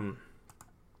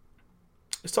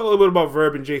 Let's talk a little bit about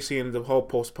Verb and JC and the whole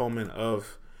postponement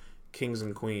of Kings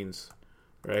and Queens,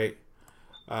 right?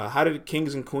 How did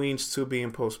Kings and Queens 2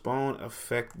 being postponed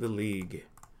affect the league?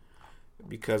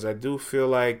 Because I do feel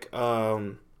like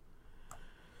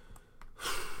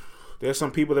there's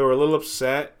some people that were a little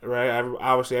upset, right?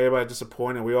 Obviously, everybody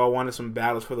disappointed. We all wanted some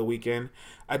battles for the weekend.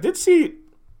 I did see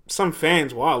some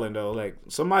fans wilding, though. Like,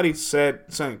 somebody said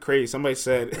something crazy. Somebody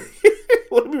said,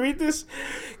 let me read this.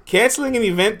 Canceling an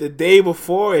event the day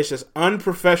before is just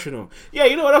unprofessional. Yeah,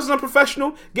 you know what else is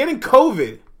unprofessional? Getting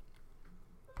COVID.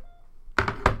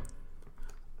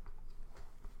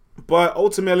 But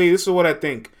ultimately, this is what I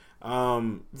think.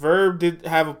 Verb did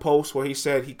have a post where he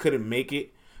said he couldn't make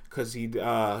it because he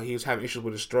was having issues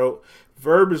with his throat.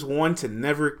 Verb is one to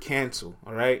never cancel,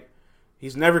 all right?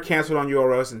 He's never canceled on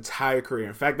URL his entire career.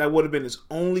 In fact, that would have been his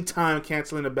only time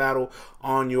canceling a battle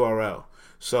on URL.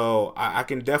 So I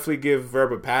can definitely give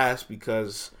Verb a pass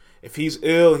because if he's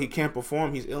ill, he can't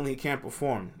perform. He's ill and he can't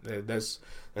perform. That's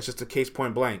just a case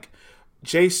point blank.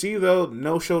 JC, though,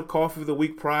 no-showed Coffee the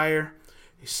week prior.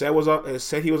 He said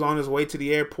he was on his way to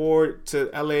the airport to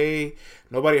LA.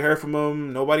 Nobody heard from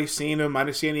him. Nobody seen him. I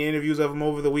didn't see any interviews of him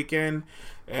over the weekend.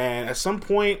 And at some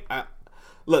point,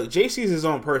 look, JC's his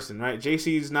own person, right?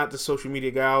 JC's not the social media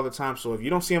guy all the time. So if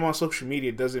you don't see him on social media,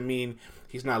 it doesn't mean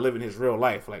he's not living his real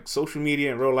life. Like, social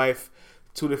media and real life,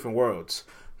 two different worlds.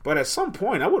 But at some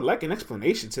point, I would like an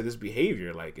explanation to this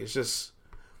behavior. Like, it's just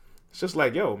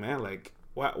like, yo, man, like,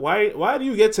 why do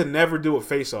you get to never do a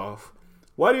face-off?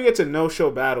 Why do you get to no-show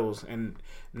battles and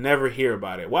never hear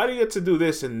about it? Why do you get to do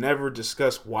this and never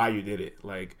discuss why you did it?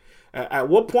 Like, at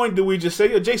what point do we just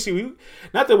say, yo, JC,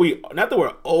 not that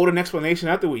we're owed an explanation,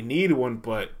 not that we need one,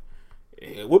 but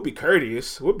it would be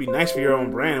courteous. It would be nice for your own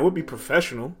brand. It would be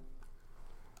professional.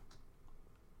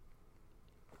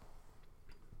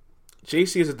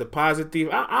 JC is a deposit thief.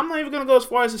 I'm not even gonna go as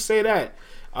far as to say that.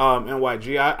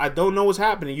 NYG, I don't know what's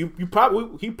happening. He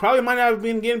probably might not have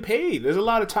been getting paid. There's a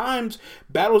lot of times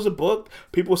battles are booked.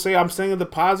 People say I'm sending a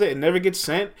deposit and never gets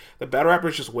sent. The battle rapper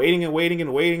is just waiting and waiting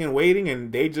and waiting and waiting,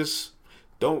 and they just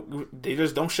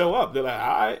don't show up. They're like,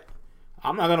 all right,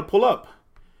 I'm not gonna pull up.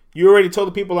 You already told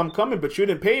the people I'm coming, but you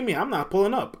didn't pay me. I'm not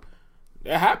pulling up.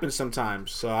 That happens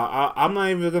sometimes. So I'm not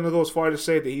even gonna go as far as to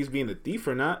say that he's being a thief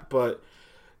or not, but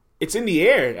it's in the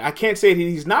air. I can't say that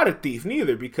he's not a thief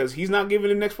neither, because he's not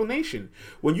giving an explanation.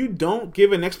 When you don't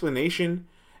give an explanation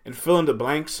and fill in the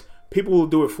blanks, people will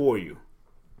do it for you.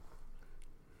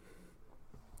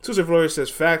 Susan Flores says,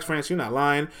 facts, France, you're not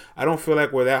lying. I don't feel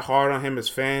like we're that hard on him as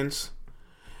fans.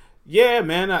 Yeah,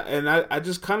 man, I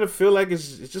just kind of feel like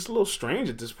it's just a little strange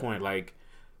at this point. Like,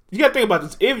 you got to think about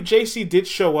this. If JC did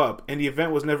show up and the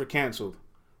event was never canceled,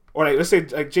 or like, let's say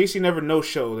like JC never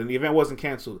no-showed and the event wasn't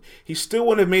canceled, he still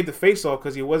wouldn't have made the face-off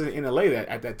because he wasn't in LA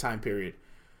at that time period.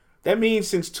 That means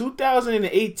since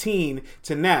 2018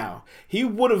 to now, he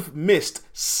would have missed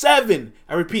 7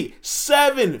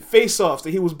 face-offs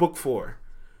that he was booked for.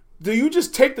 Do you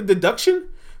just take the deduction?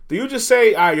 Do you just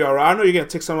say, all right, yo, I know you're gonna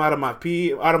take some out of my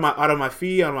fee, out of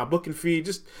my booking fee.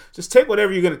 Just take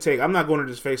whatever you're gonna take. I'm not going to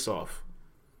this face-off.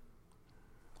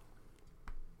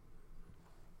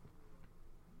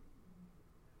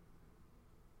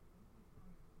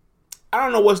 I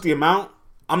don't know what's the amount.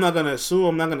 I'm not going to assume.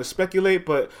 I'm not going to speculate,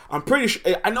 but I'm pretty sure.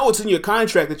 I know it's in your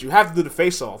contract that you have to do the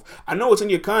face-off. I know it's in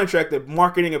your contract that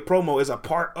marketing and promo is a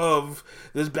part of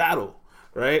this battle,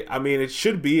 right? I mean, it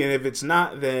should be, and if it's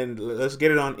not, then let's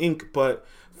get it on ink. But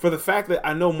for the fact that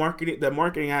I know the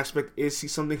marketing aspect is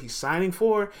something he's signing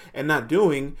for and not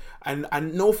doing, and I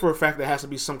know for a fact there has to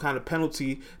be some kind of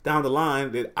penalty down the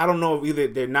line that I don't know if either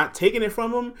they're not taking it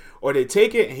from him or they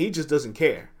take it and he just doesn't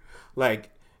care. Like,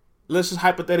 let's just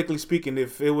hypothetically speaking,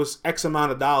 if it was X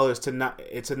amount of dollars to not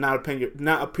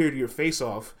appear to your face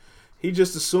off, he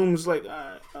just assumes like,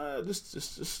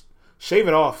 just shave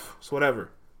it off. It's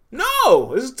whatever.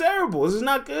 No, this is terrible. This is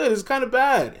not good. It's kind of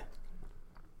bad.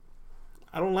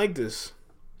 I don't like this.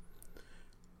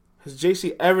 Has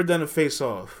JC ever done a face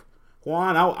off?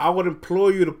 Juan, I would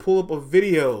implore you to pull up a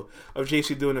video of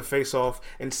JC doing a face off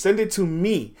and send it to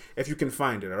me if you can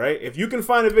find it. All right, if you can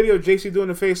find a video of JC doing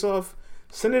a face off,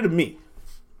 send it to me.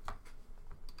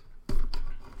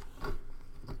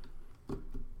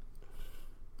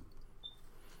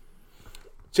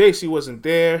 JC wasn't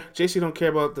there. JC don't care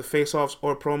about the face-offs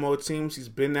or promo. It seems he's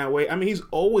been that way. I mean, he's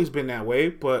always been that way,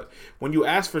 but when you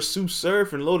ask for Sue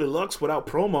Surf and Loaded Lux without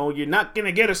promo, you're not going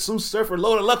to get a Sue Surf or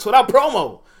Loaded Lux without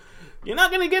promo. You're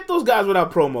not going to get those guys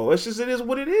without promo. It is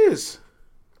what it is.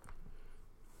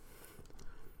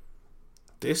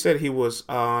 They said he was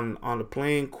on the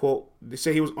plane, quote. They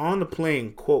said he was on the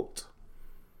plane, quote.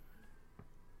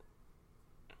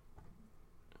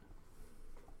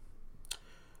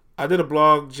 I did a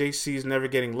blog, JC's never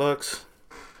getting looks.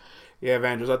 Yeah,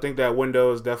 Vandals, I think that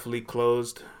window is definitely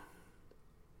closed.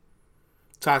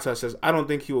 Tata says, I don't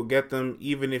think he will get them,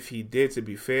 even if he did, to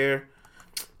be fair.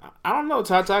 I don't know,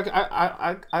 Tata.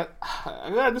 I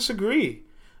gotta disagree.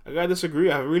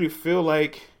 I really feel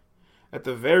like, at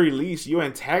the very least, you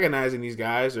antagonizing these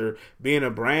guys or being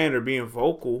a brand or being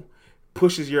vocal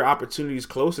pushes your opportunities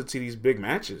closer to these big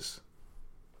matches.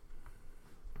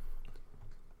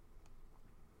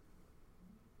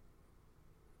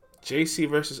 JC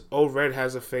versus O-Red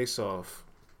has a face-off.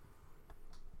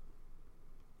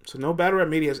 So no battle rap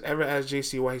media has ever asked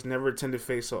JC why he's never attended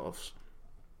face-offs.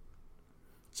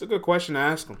 It's a good question to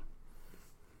ask him.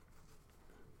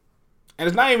 And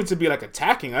it's not even to be like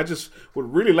attacking. I just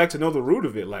would really like to know the root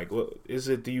of it. Like, what is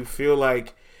it? Do you feel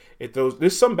like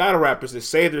there's some battle rappers that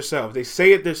say it themselves. They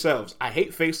say it themselves. I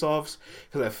hate face-offs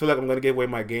because I feel like I'm going to give away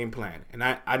my game plan. And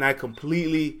I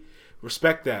completely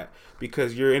respect that,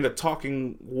 because you're in a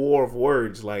talking war of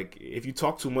words. Like, if you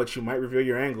talk too much, you might reveal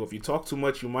your angle. If you talk too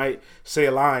much, you might say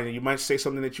a line, and you might say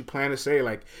something that you plan to say.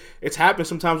 Like, it's happened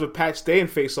sometimes with Pat Stay in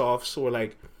face-offs, or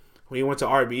like when he went to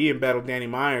RBE and battled Danny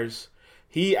Myers,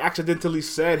 he accidentally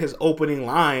said his opening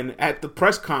line at the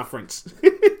press conference.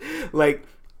 Like,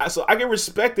 so I can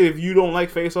respect it if you don't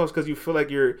like face-offs because you feel like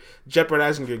you're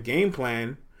jeopardizing your game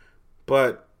plan,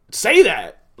 but say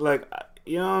that. Like,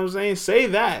 you know what I'm saying? Say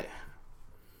that.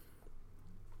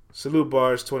 Salute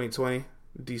Bars 2020.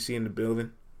 DC in the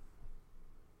building.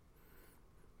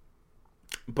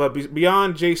 But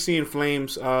beyond JC and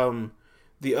Flames,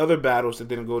 the other battles that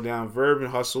didn't go down, Verb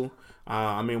and Hustle.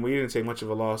 I mean, we didn't take much of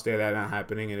a loss there. That not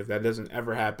happening, and if that doesn't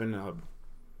ever happen,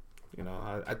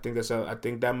 I think I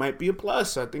think that might be a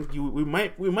plus. I think we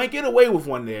might get away with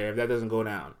one there if that doesn't go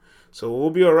down. So we'll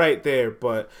be all right there.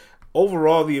 But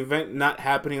overall, the event not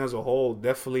happening as a whole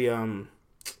definitely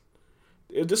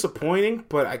it's disappointing.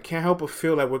 But I can't help but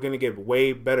feel like we're gonna get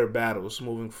way better battles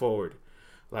moving forward.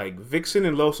 Like Vixen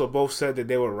and Loso both said that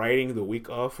they were writing the week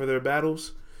off for their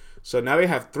battles, so now they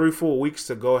have 3 full weeks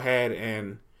to go ahead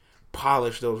and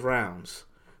polish those rounds.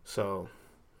 So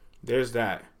there's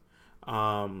that.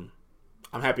 I'm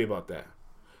happy about that.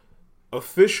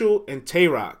 Official and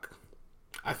Tay-Rock.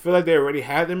 I feel like they already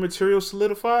had their material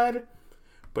solidified,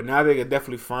 but now they can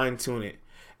definitely fine tune it.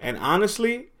 And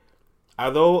honestly,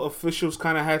 although Official's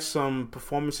kind of had some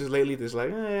performances lately that's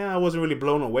like, I wasn't really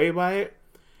blown away by it.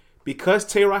 Because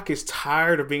Tay-Rock is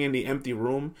tired of being in the empty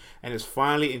room and is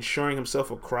finally ensuring himself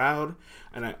a crowd,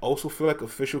 and I also feel like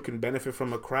Official can benefit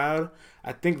from a crowd,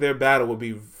 I think their battle will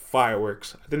be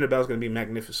fireworks. I think their battle's going to be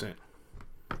magnificent.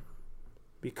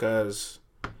 Because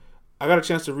I got a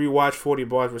chance to rewatch 40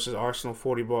 Bars versus Arsenal,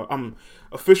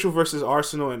 Official versus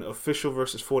Arsenal and Official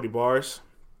versus 40 Bars.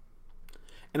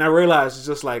 And I realized it's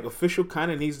just like Official kind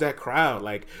of needs that crowd.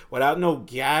 Like, without no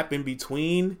gap in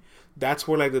between, that's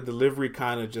where like the delivery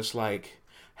kind of just like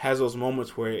has those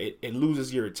moments where it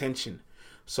loses your attention.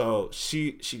 So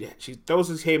she throws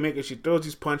these haymakers, she throws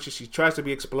these punches, she tries to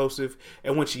be explosive,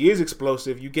 and when she is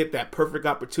explosive, you get that perfect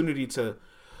opportunity to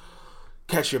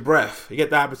catch your breath. You get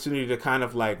the opportunity to kind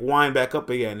of like wind back up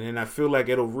again, and I feel like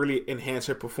it'll really enhance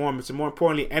her performance. And more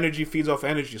importantly, energy feeds off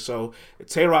energy. So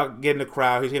Tay-Rock getting the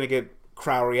crowd, he's gonna get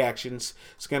crowd reactions.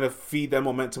 It's gonna feed that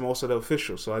momentum also to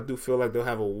Official. So I do feel like they'll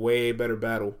have a way better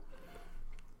battle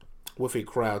with a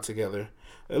crowd together.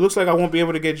 It looks like I won't be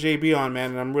able to get JB on,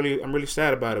 man, and I'm really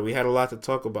sad about it. We had a lot to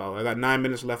talk about. I got 9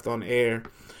 minutes left on air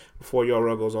before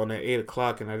Yoro goes on at 8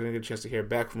 o'clock, and I didn't get a chance to hear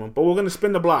back from him. But we're going to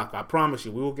spin the block. I promise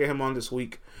you. We will get him on this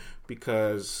week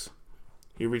because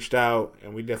he reached out,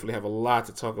 and we definitely have a lot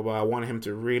to talk about. I wanted him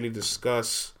to really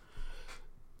discuss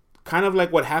kind of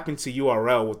like what happened to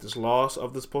URL with this loss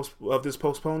of this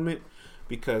postponement.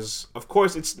 Because, of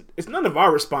course, it's none of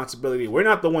our responsibility. We're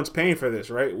not the ones paying for this,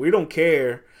 right? We don't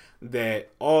care that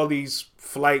all these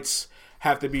flights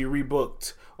have to be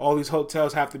rebooked. All these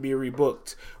hotels have to be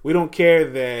rebooked. We don't care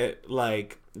that,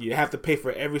 like, you have to pay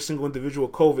for every single individual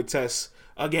COVID test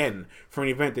again for an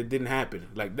event that didn't happen.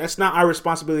 Like, that's not our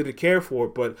responsibility to care for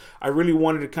it, but I really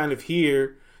wanted to kind of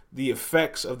hear the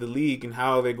effects of the league and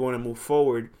how they're going to move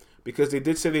forward, because they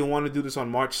did say they want to do this on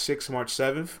March 6th, March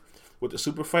 7th. With the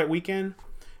Super Fight weekend.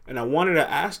 And I wanted to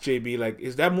ask JB, like,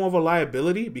 is that more of a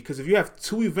liability? Because if you have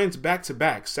 2 events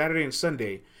back-to-back, Saturday and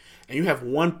Sunday, and you have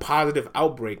one positive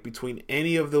outbreak between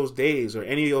any of those days or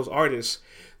any of those artists,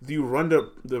 do you run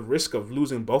the risk of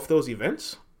losing both those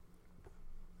events?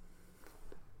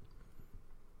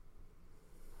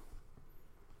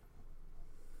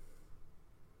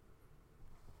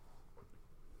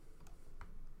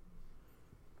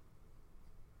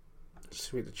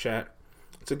 Let's read the chat.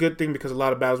 It's a good thing because a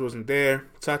lot of battles wasn't there.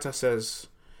 Tata says,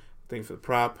 thank you for the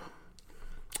prop.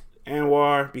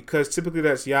 Anwar, because typically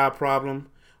that's y'all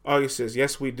problem. August says,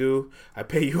 yes, we do. I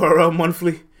pay URL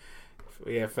monthly.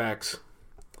 Yeah, facts.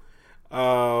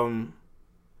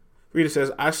 Rita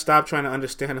says, I stopped trying to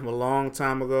understand him a long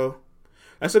time ago.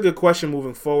 That's a good question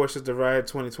moving forward since the riot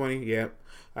 2020. Yep,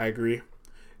 I agree.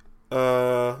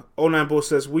 09 Bull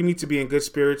says, we need to be in good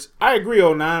spirits. I agree,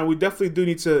 09. We definitely do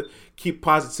need to keep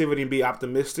positivity and be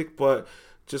optimistic, but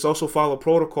just also follow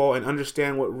protocol and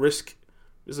understand what risk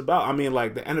is about. I mean,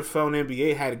 like, the NFL and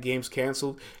NBA had games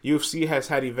canceled. UFC has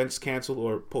had events canceled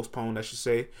or postponed, I should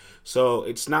say. So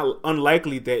it's not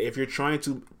unlikely that if you're trying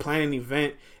to plan an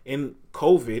event in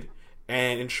COVID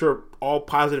and ensure all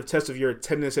positive tests of your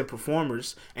attendance and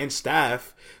performers and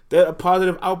staff, that a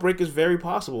positive outbreak is very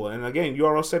possible. And again,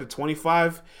 URL said it,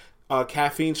 25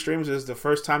 caffeine streams is the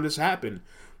first time this happened.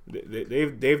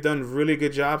 They've done a really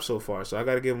good job so far, so I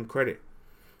got to give them credit.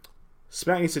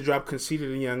 Smack needs to drop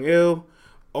Conceited and Young Ill.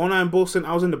 09 Bolson,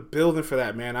 I was in the building for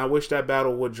that, man. I wish that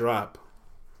battle would drop.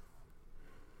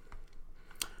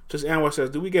 Just Anwar says,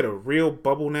 do we get a real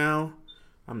bubble now?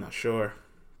 I'm not sure.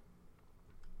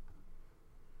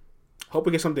 Hope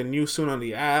we get something new soon on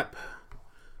the app.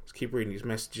 Let's keep reading these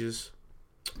messages.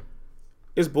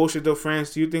 It's bullshit though,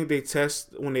 France. Do you think they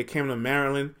test when they came to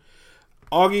Maryland?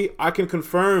 Augie, I can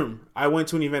confirm I went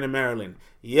to an event in Maryland.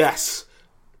 Yes.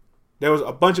 There was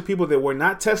a bunch of people that were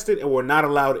not tested and were not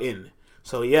allowed in.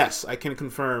 So yes, I can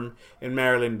confirm in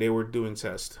Maryland they were doing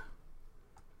tests.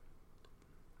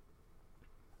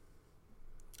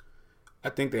 I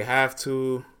think they have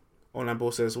to.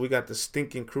 Onambo says we got the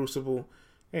stinking Crucible.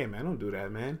 Hey man, don't do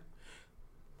that, man.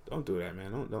 Don't do that,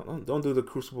 man. Don't do the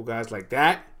Crucible guys like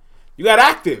that. You got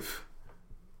Active,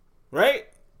 right?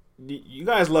 You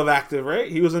guys love Active,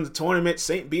 right? He was in the tournament.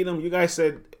 Saint beat him. You guys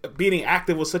said beating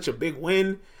Active was such a big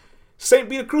win. Saint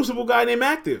beat a Crucible guy named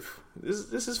Active.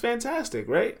 This is fantastic,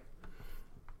 right?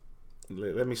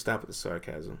 Let me stop with the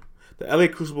sarcasm. The LA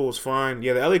Crucible was fine.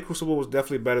 Yeah, the LA Crucible was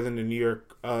definitely better than the New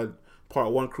York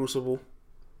Part 1 Crucible.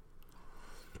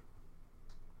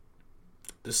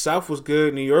 The South was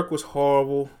good. New York was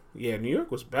horrible. Yeah, New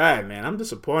York was bad, man. I'm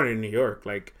disappointed in New York.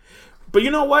 But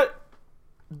you know what?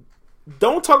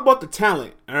 Don't talk about the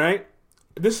talent, all right?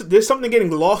 There's something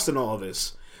getting lost in all of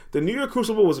this. The New York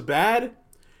Crucible was bad,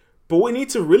 but we need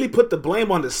to really put the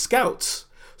blame on the scouts.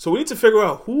 So we need to figure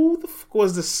out who the fuck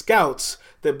was the scouts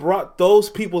that brought those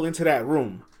people into that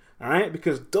room, all right?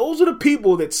 Because those are the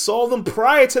people that saw them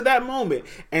prior to that moment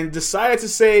and decided to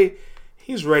say,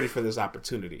 he's ready for this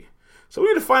opportunity. So we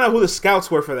need to find out who the scouts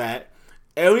were for that.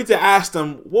 And we need to ask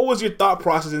them, what was your thought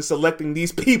process in selecting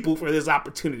these people for this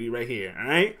opportunity right here, all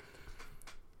right?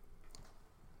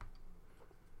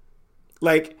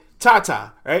 Like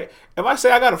Tata, right? If I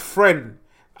say I got a friend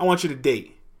I want you to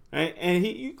date, right? And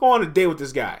you go on a date with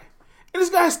this guy. And this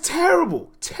guy's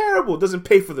terrible. Doesn't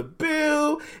pay for the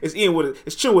bill. Is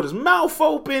chewing with his mouth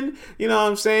open. You know what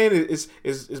I'm saying? Is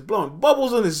blowing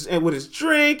bubbles with his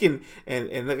drink and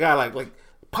the guy like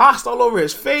pasta all over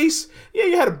his face. Yeah,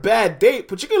 you had a bad date,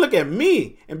 but you can look at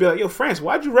me and be like, yo, France,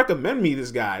 why'd you recommend me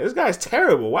this guy? This guy's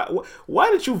terrible.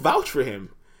 Why did you vouch for him?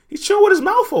 He's chewing with his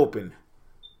mouth open.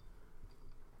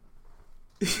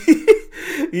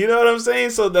 You know what I'm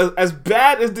saying? So as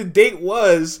bad as the date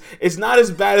was, it's not as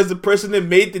bad as the person that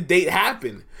made the date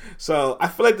happen. So I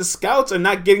feel like the scouts are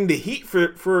not getting the heat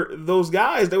for those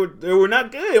guys. They were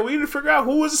not good. We need to figure out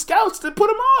who was the scouts that put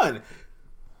them on.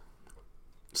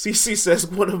 CC says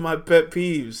one of my pet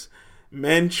peeves: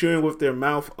 men chewing with their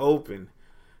mouth open.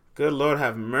 Good Lord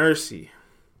have mercy.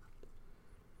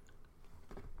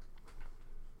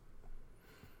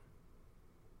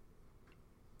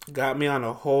 Got me on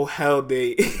a whole hell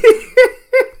date.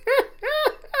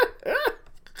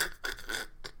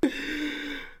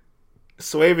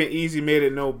 Swave and Easy made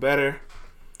it no better.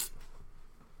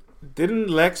 Didn't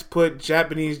Lex put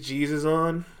Japanese Jesus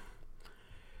on?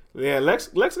 Yeah, Lex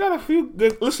got a few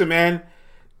good. Listen, man,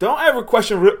 don't ever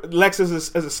question Lex as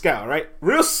a scout, right?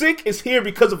 Real Sick is here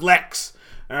because of Lex,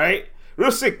 all right?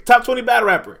 Real Sick, top 20 battle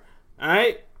rapper, all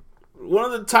right? One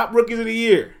of the top rookies of the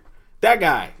year. That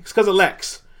guy, it's because of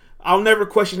Lex. I'll never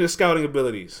question his scouting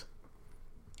abilities.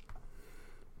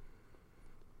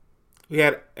 We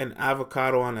had an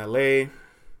avocado on LA.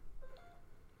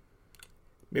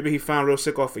 Maybe he found Real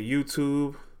Sick off of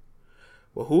YouTube.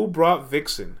 Well, who brought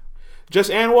Vixen? Just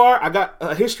Anwar, I got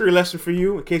a history lesson for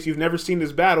you in case you've never seen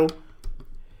this battle.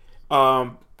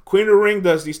 Queen of the Ring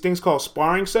does these things called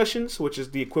sparring sessions, which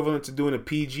is the equivalent to doing a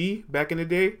PG back in the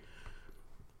day.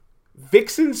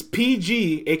 Vixen's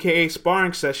PG, aka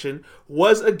sparring session,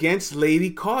 was against Lady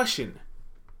Caution.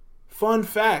 Fun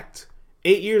fact,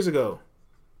 8 years ago.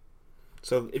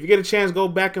 So if you get a chance, go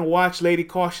back and watch Lady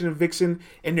Caution and Vixen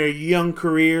in their young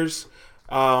careers,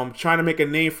 trying to make a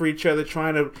name for each other,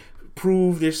 trying to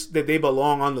prove that they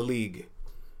belong on the league.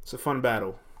 It's a fun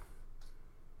battle.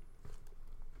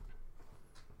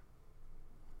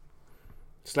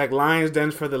 It's like Lions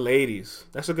Den for the ladies.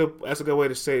 That's a good way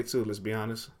to say it too, let's be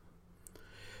honest.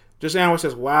 Just Anwar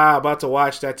says, wow, about to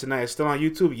watch that tonight. It's still on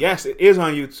YouTube? Yes, it is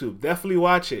on YouTube. Definitely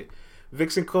watch it.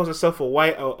 Vixen calls herself a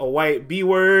white B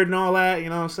word and all that, you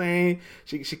know what I'm saying?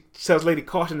 She tells Lady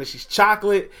Caution that she's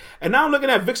chocolate. And now I'm looking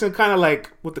at Vixen kind of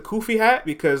like with the Kofi hat,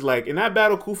 because like in that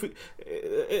battle,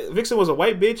 Vixen was a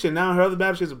white bitch, and now in her other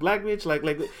battle she's a black bitch. Like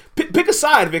pick a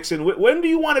side, Vixen. When do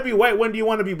you want to be white? When do you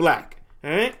want to be black?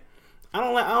 All right? I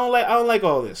don't like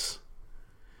all this.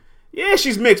 Yeah,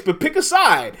 she's mixed, but pick a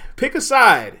side. Pick a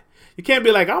side. You can't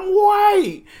be like, I'm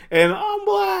white and I'm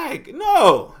black.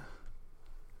 No.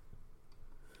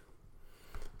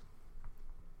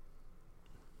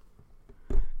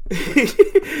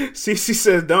 CC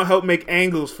says, don't help make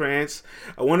angles, France.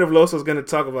 I wonder if Loso's going to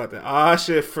talk about that. Ah,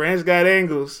 shit, France got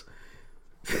angles.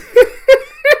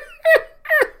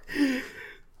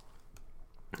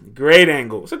 Great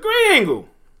angle. It's a great angle.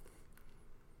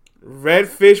 Red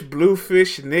fish, blue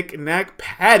fish, knick-knack,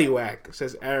 paddywhack,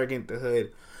 says Arrogant the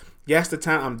Hood. Yes, the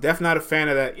time. I'm definitely not a fan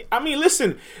of that. I mean,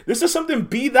 listen, this is something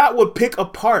B Dot would pick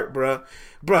apart, bruh.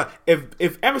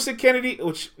 If Emerson Kennedy,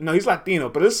 which no, he's Latino,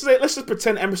 but let's just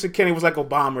pretend Emerson Kennedy was like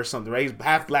Obama or something, right? He's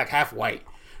half black, half white,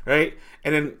 right?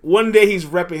 And then one day he's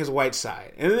repping his white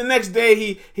side, and then the next day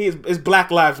he is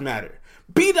Black Lives Matter.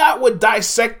 B Dot would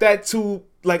dissect that to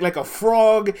like a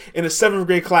frog in a 7th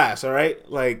grade class, all right?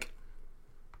 Like,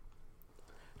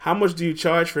 how much do you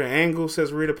charge for an angle?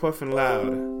 Says Rita Puffin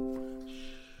loud.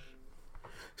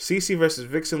 Cece versus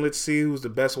Vixen. Let's see who's the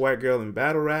best white girl in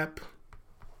battle rap.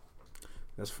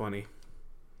 That's funny.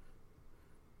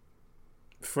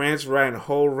 France writing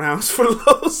whole rounds for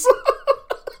Loso.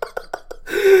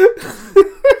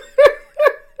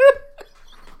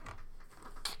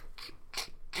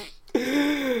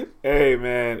 Hey,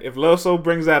 man. If Loso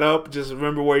brings that up, just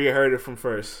remember where you heard it from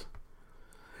first.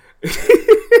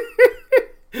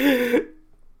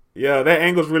 Yeah, that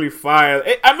angle's really fire.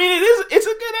 I mean, it's a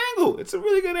good angle. It's a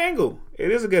really good angle. It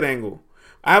is a good angle.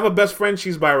 I have a best friend,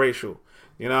 she's biracial.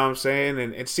 You know what I'm saying?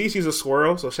 And Cece's a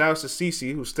squirrel, so shout out to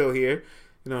Cece, who's still here.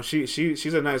 You know, she's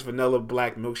a nice vanilla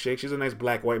black milkshake. She's a nice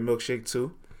black white milkshake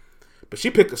too. But she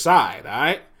picked a side,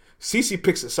 alright? Cece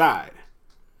picks a side.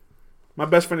 My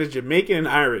best friend is Jamaican and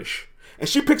Irish. And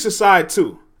she picks a side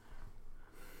too.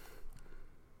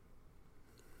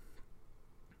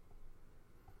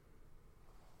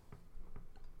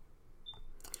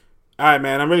 All right,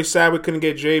 man. I'm really sad we couldn't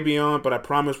get JB on, but I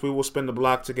promise we will spend the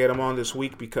block to get him on this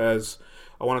week because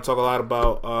I want to talk a lot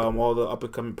about all the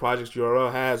up-and-coming projects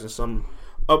URL has and some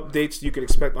updates you can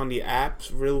expect on the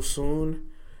apps real soon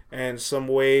and some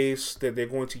ways that they're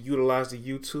going to utilize the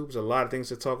YouTube. There's a lot of things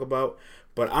to talk about,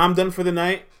 but I'm done for the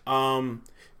night.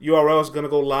 URL is going to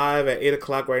go live at 8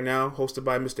 o'clock right now, hosted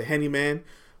by Mr. Hennyman,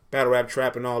 Battle Rap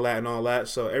Trap and all that.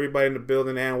 So everybody in the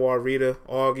building, Anwar, Rita,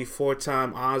 Augie,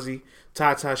 4-time, Ozzy,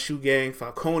 Tata, Shoe Gang,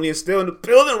 Falcone is still in the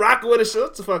building, rocking with us. Shout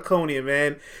out to Falcone,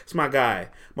 man. It's my guy.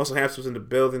 Muscle Hamster's in the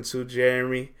building too,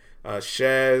 Jeremy,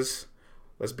 Shez.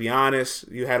 Let's be honest,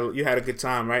 you had a good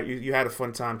time, right? You had a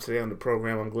fun time today on the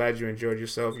program. I'm glad you enjoyed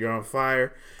yourself. You're on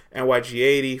fire.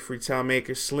 NYG80, Freetown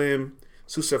Maker, Slim,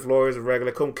 Susef Lawyer is a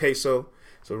regular, Con Queso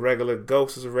is a regular,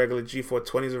 Ghost is a regular,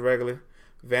 G420 is a regular,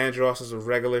 Vandross is a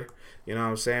regular. You know what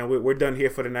I'm saying? We're done here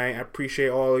for the night. I appreciate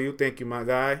all of you. Thank you, my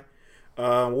guy.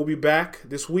 We'll be back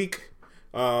this week.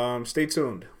 Stay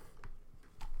tuned.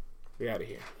 We out of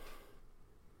here.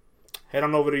 Head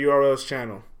on over to URL's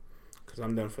channel because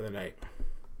I'm done for the night.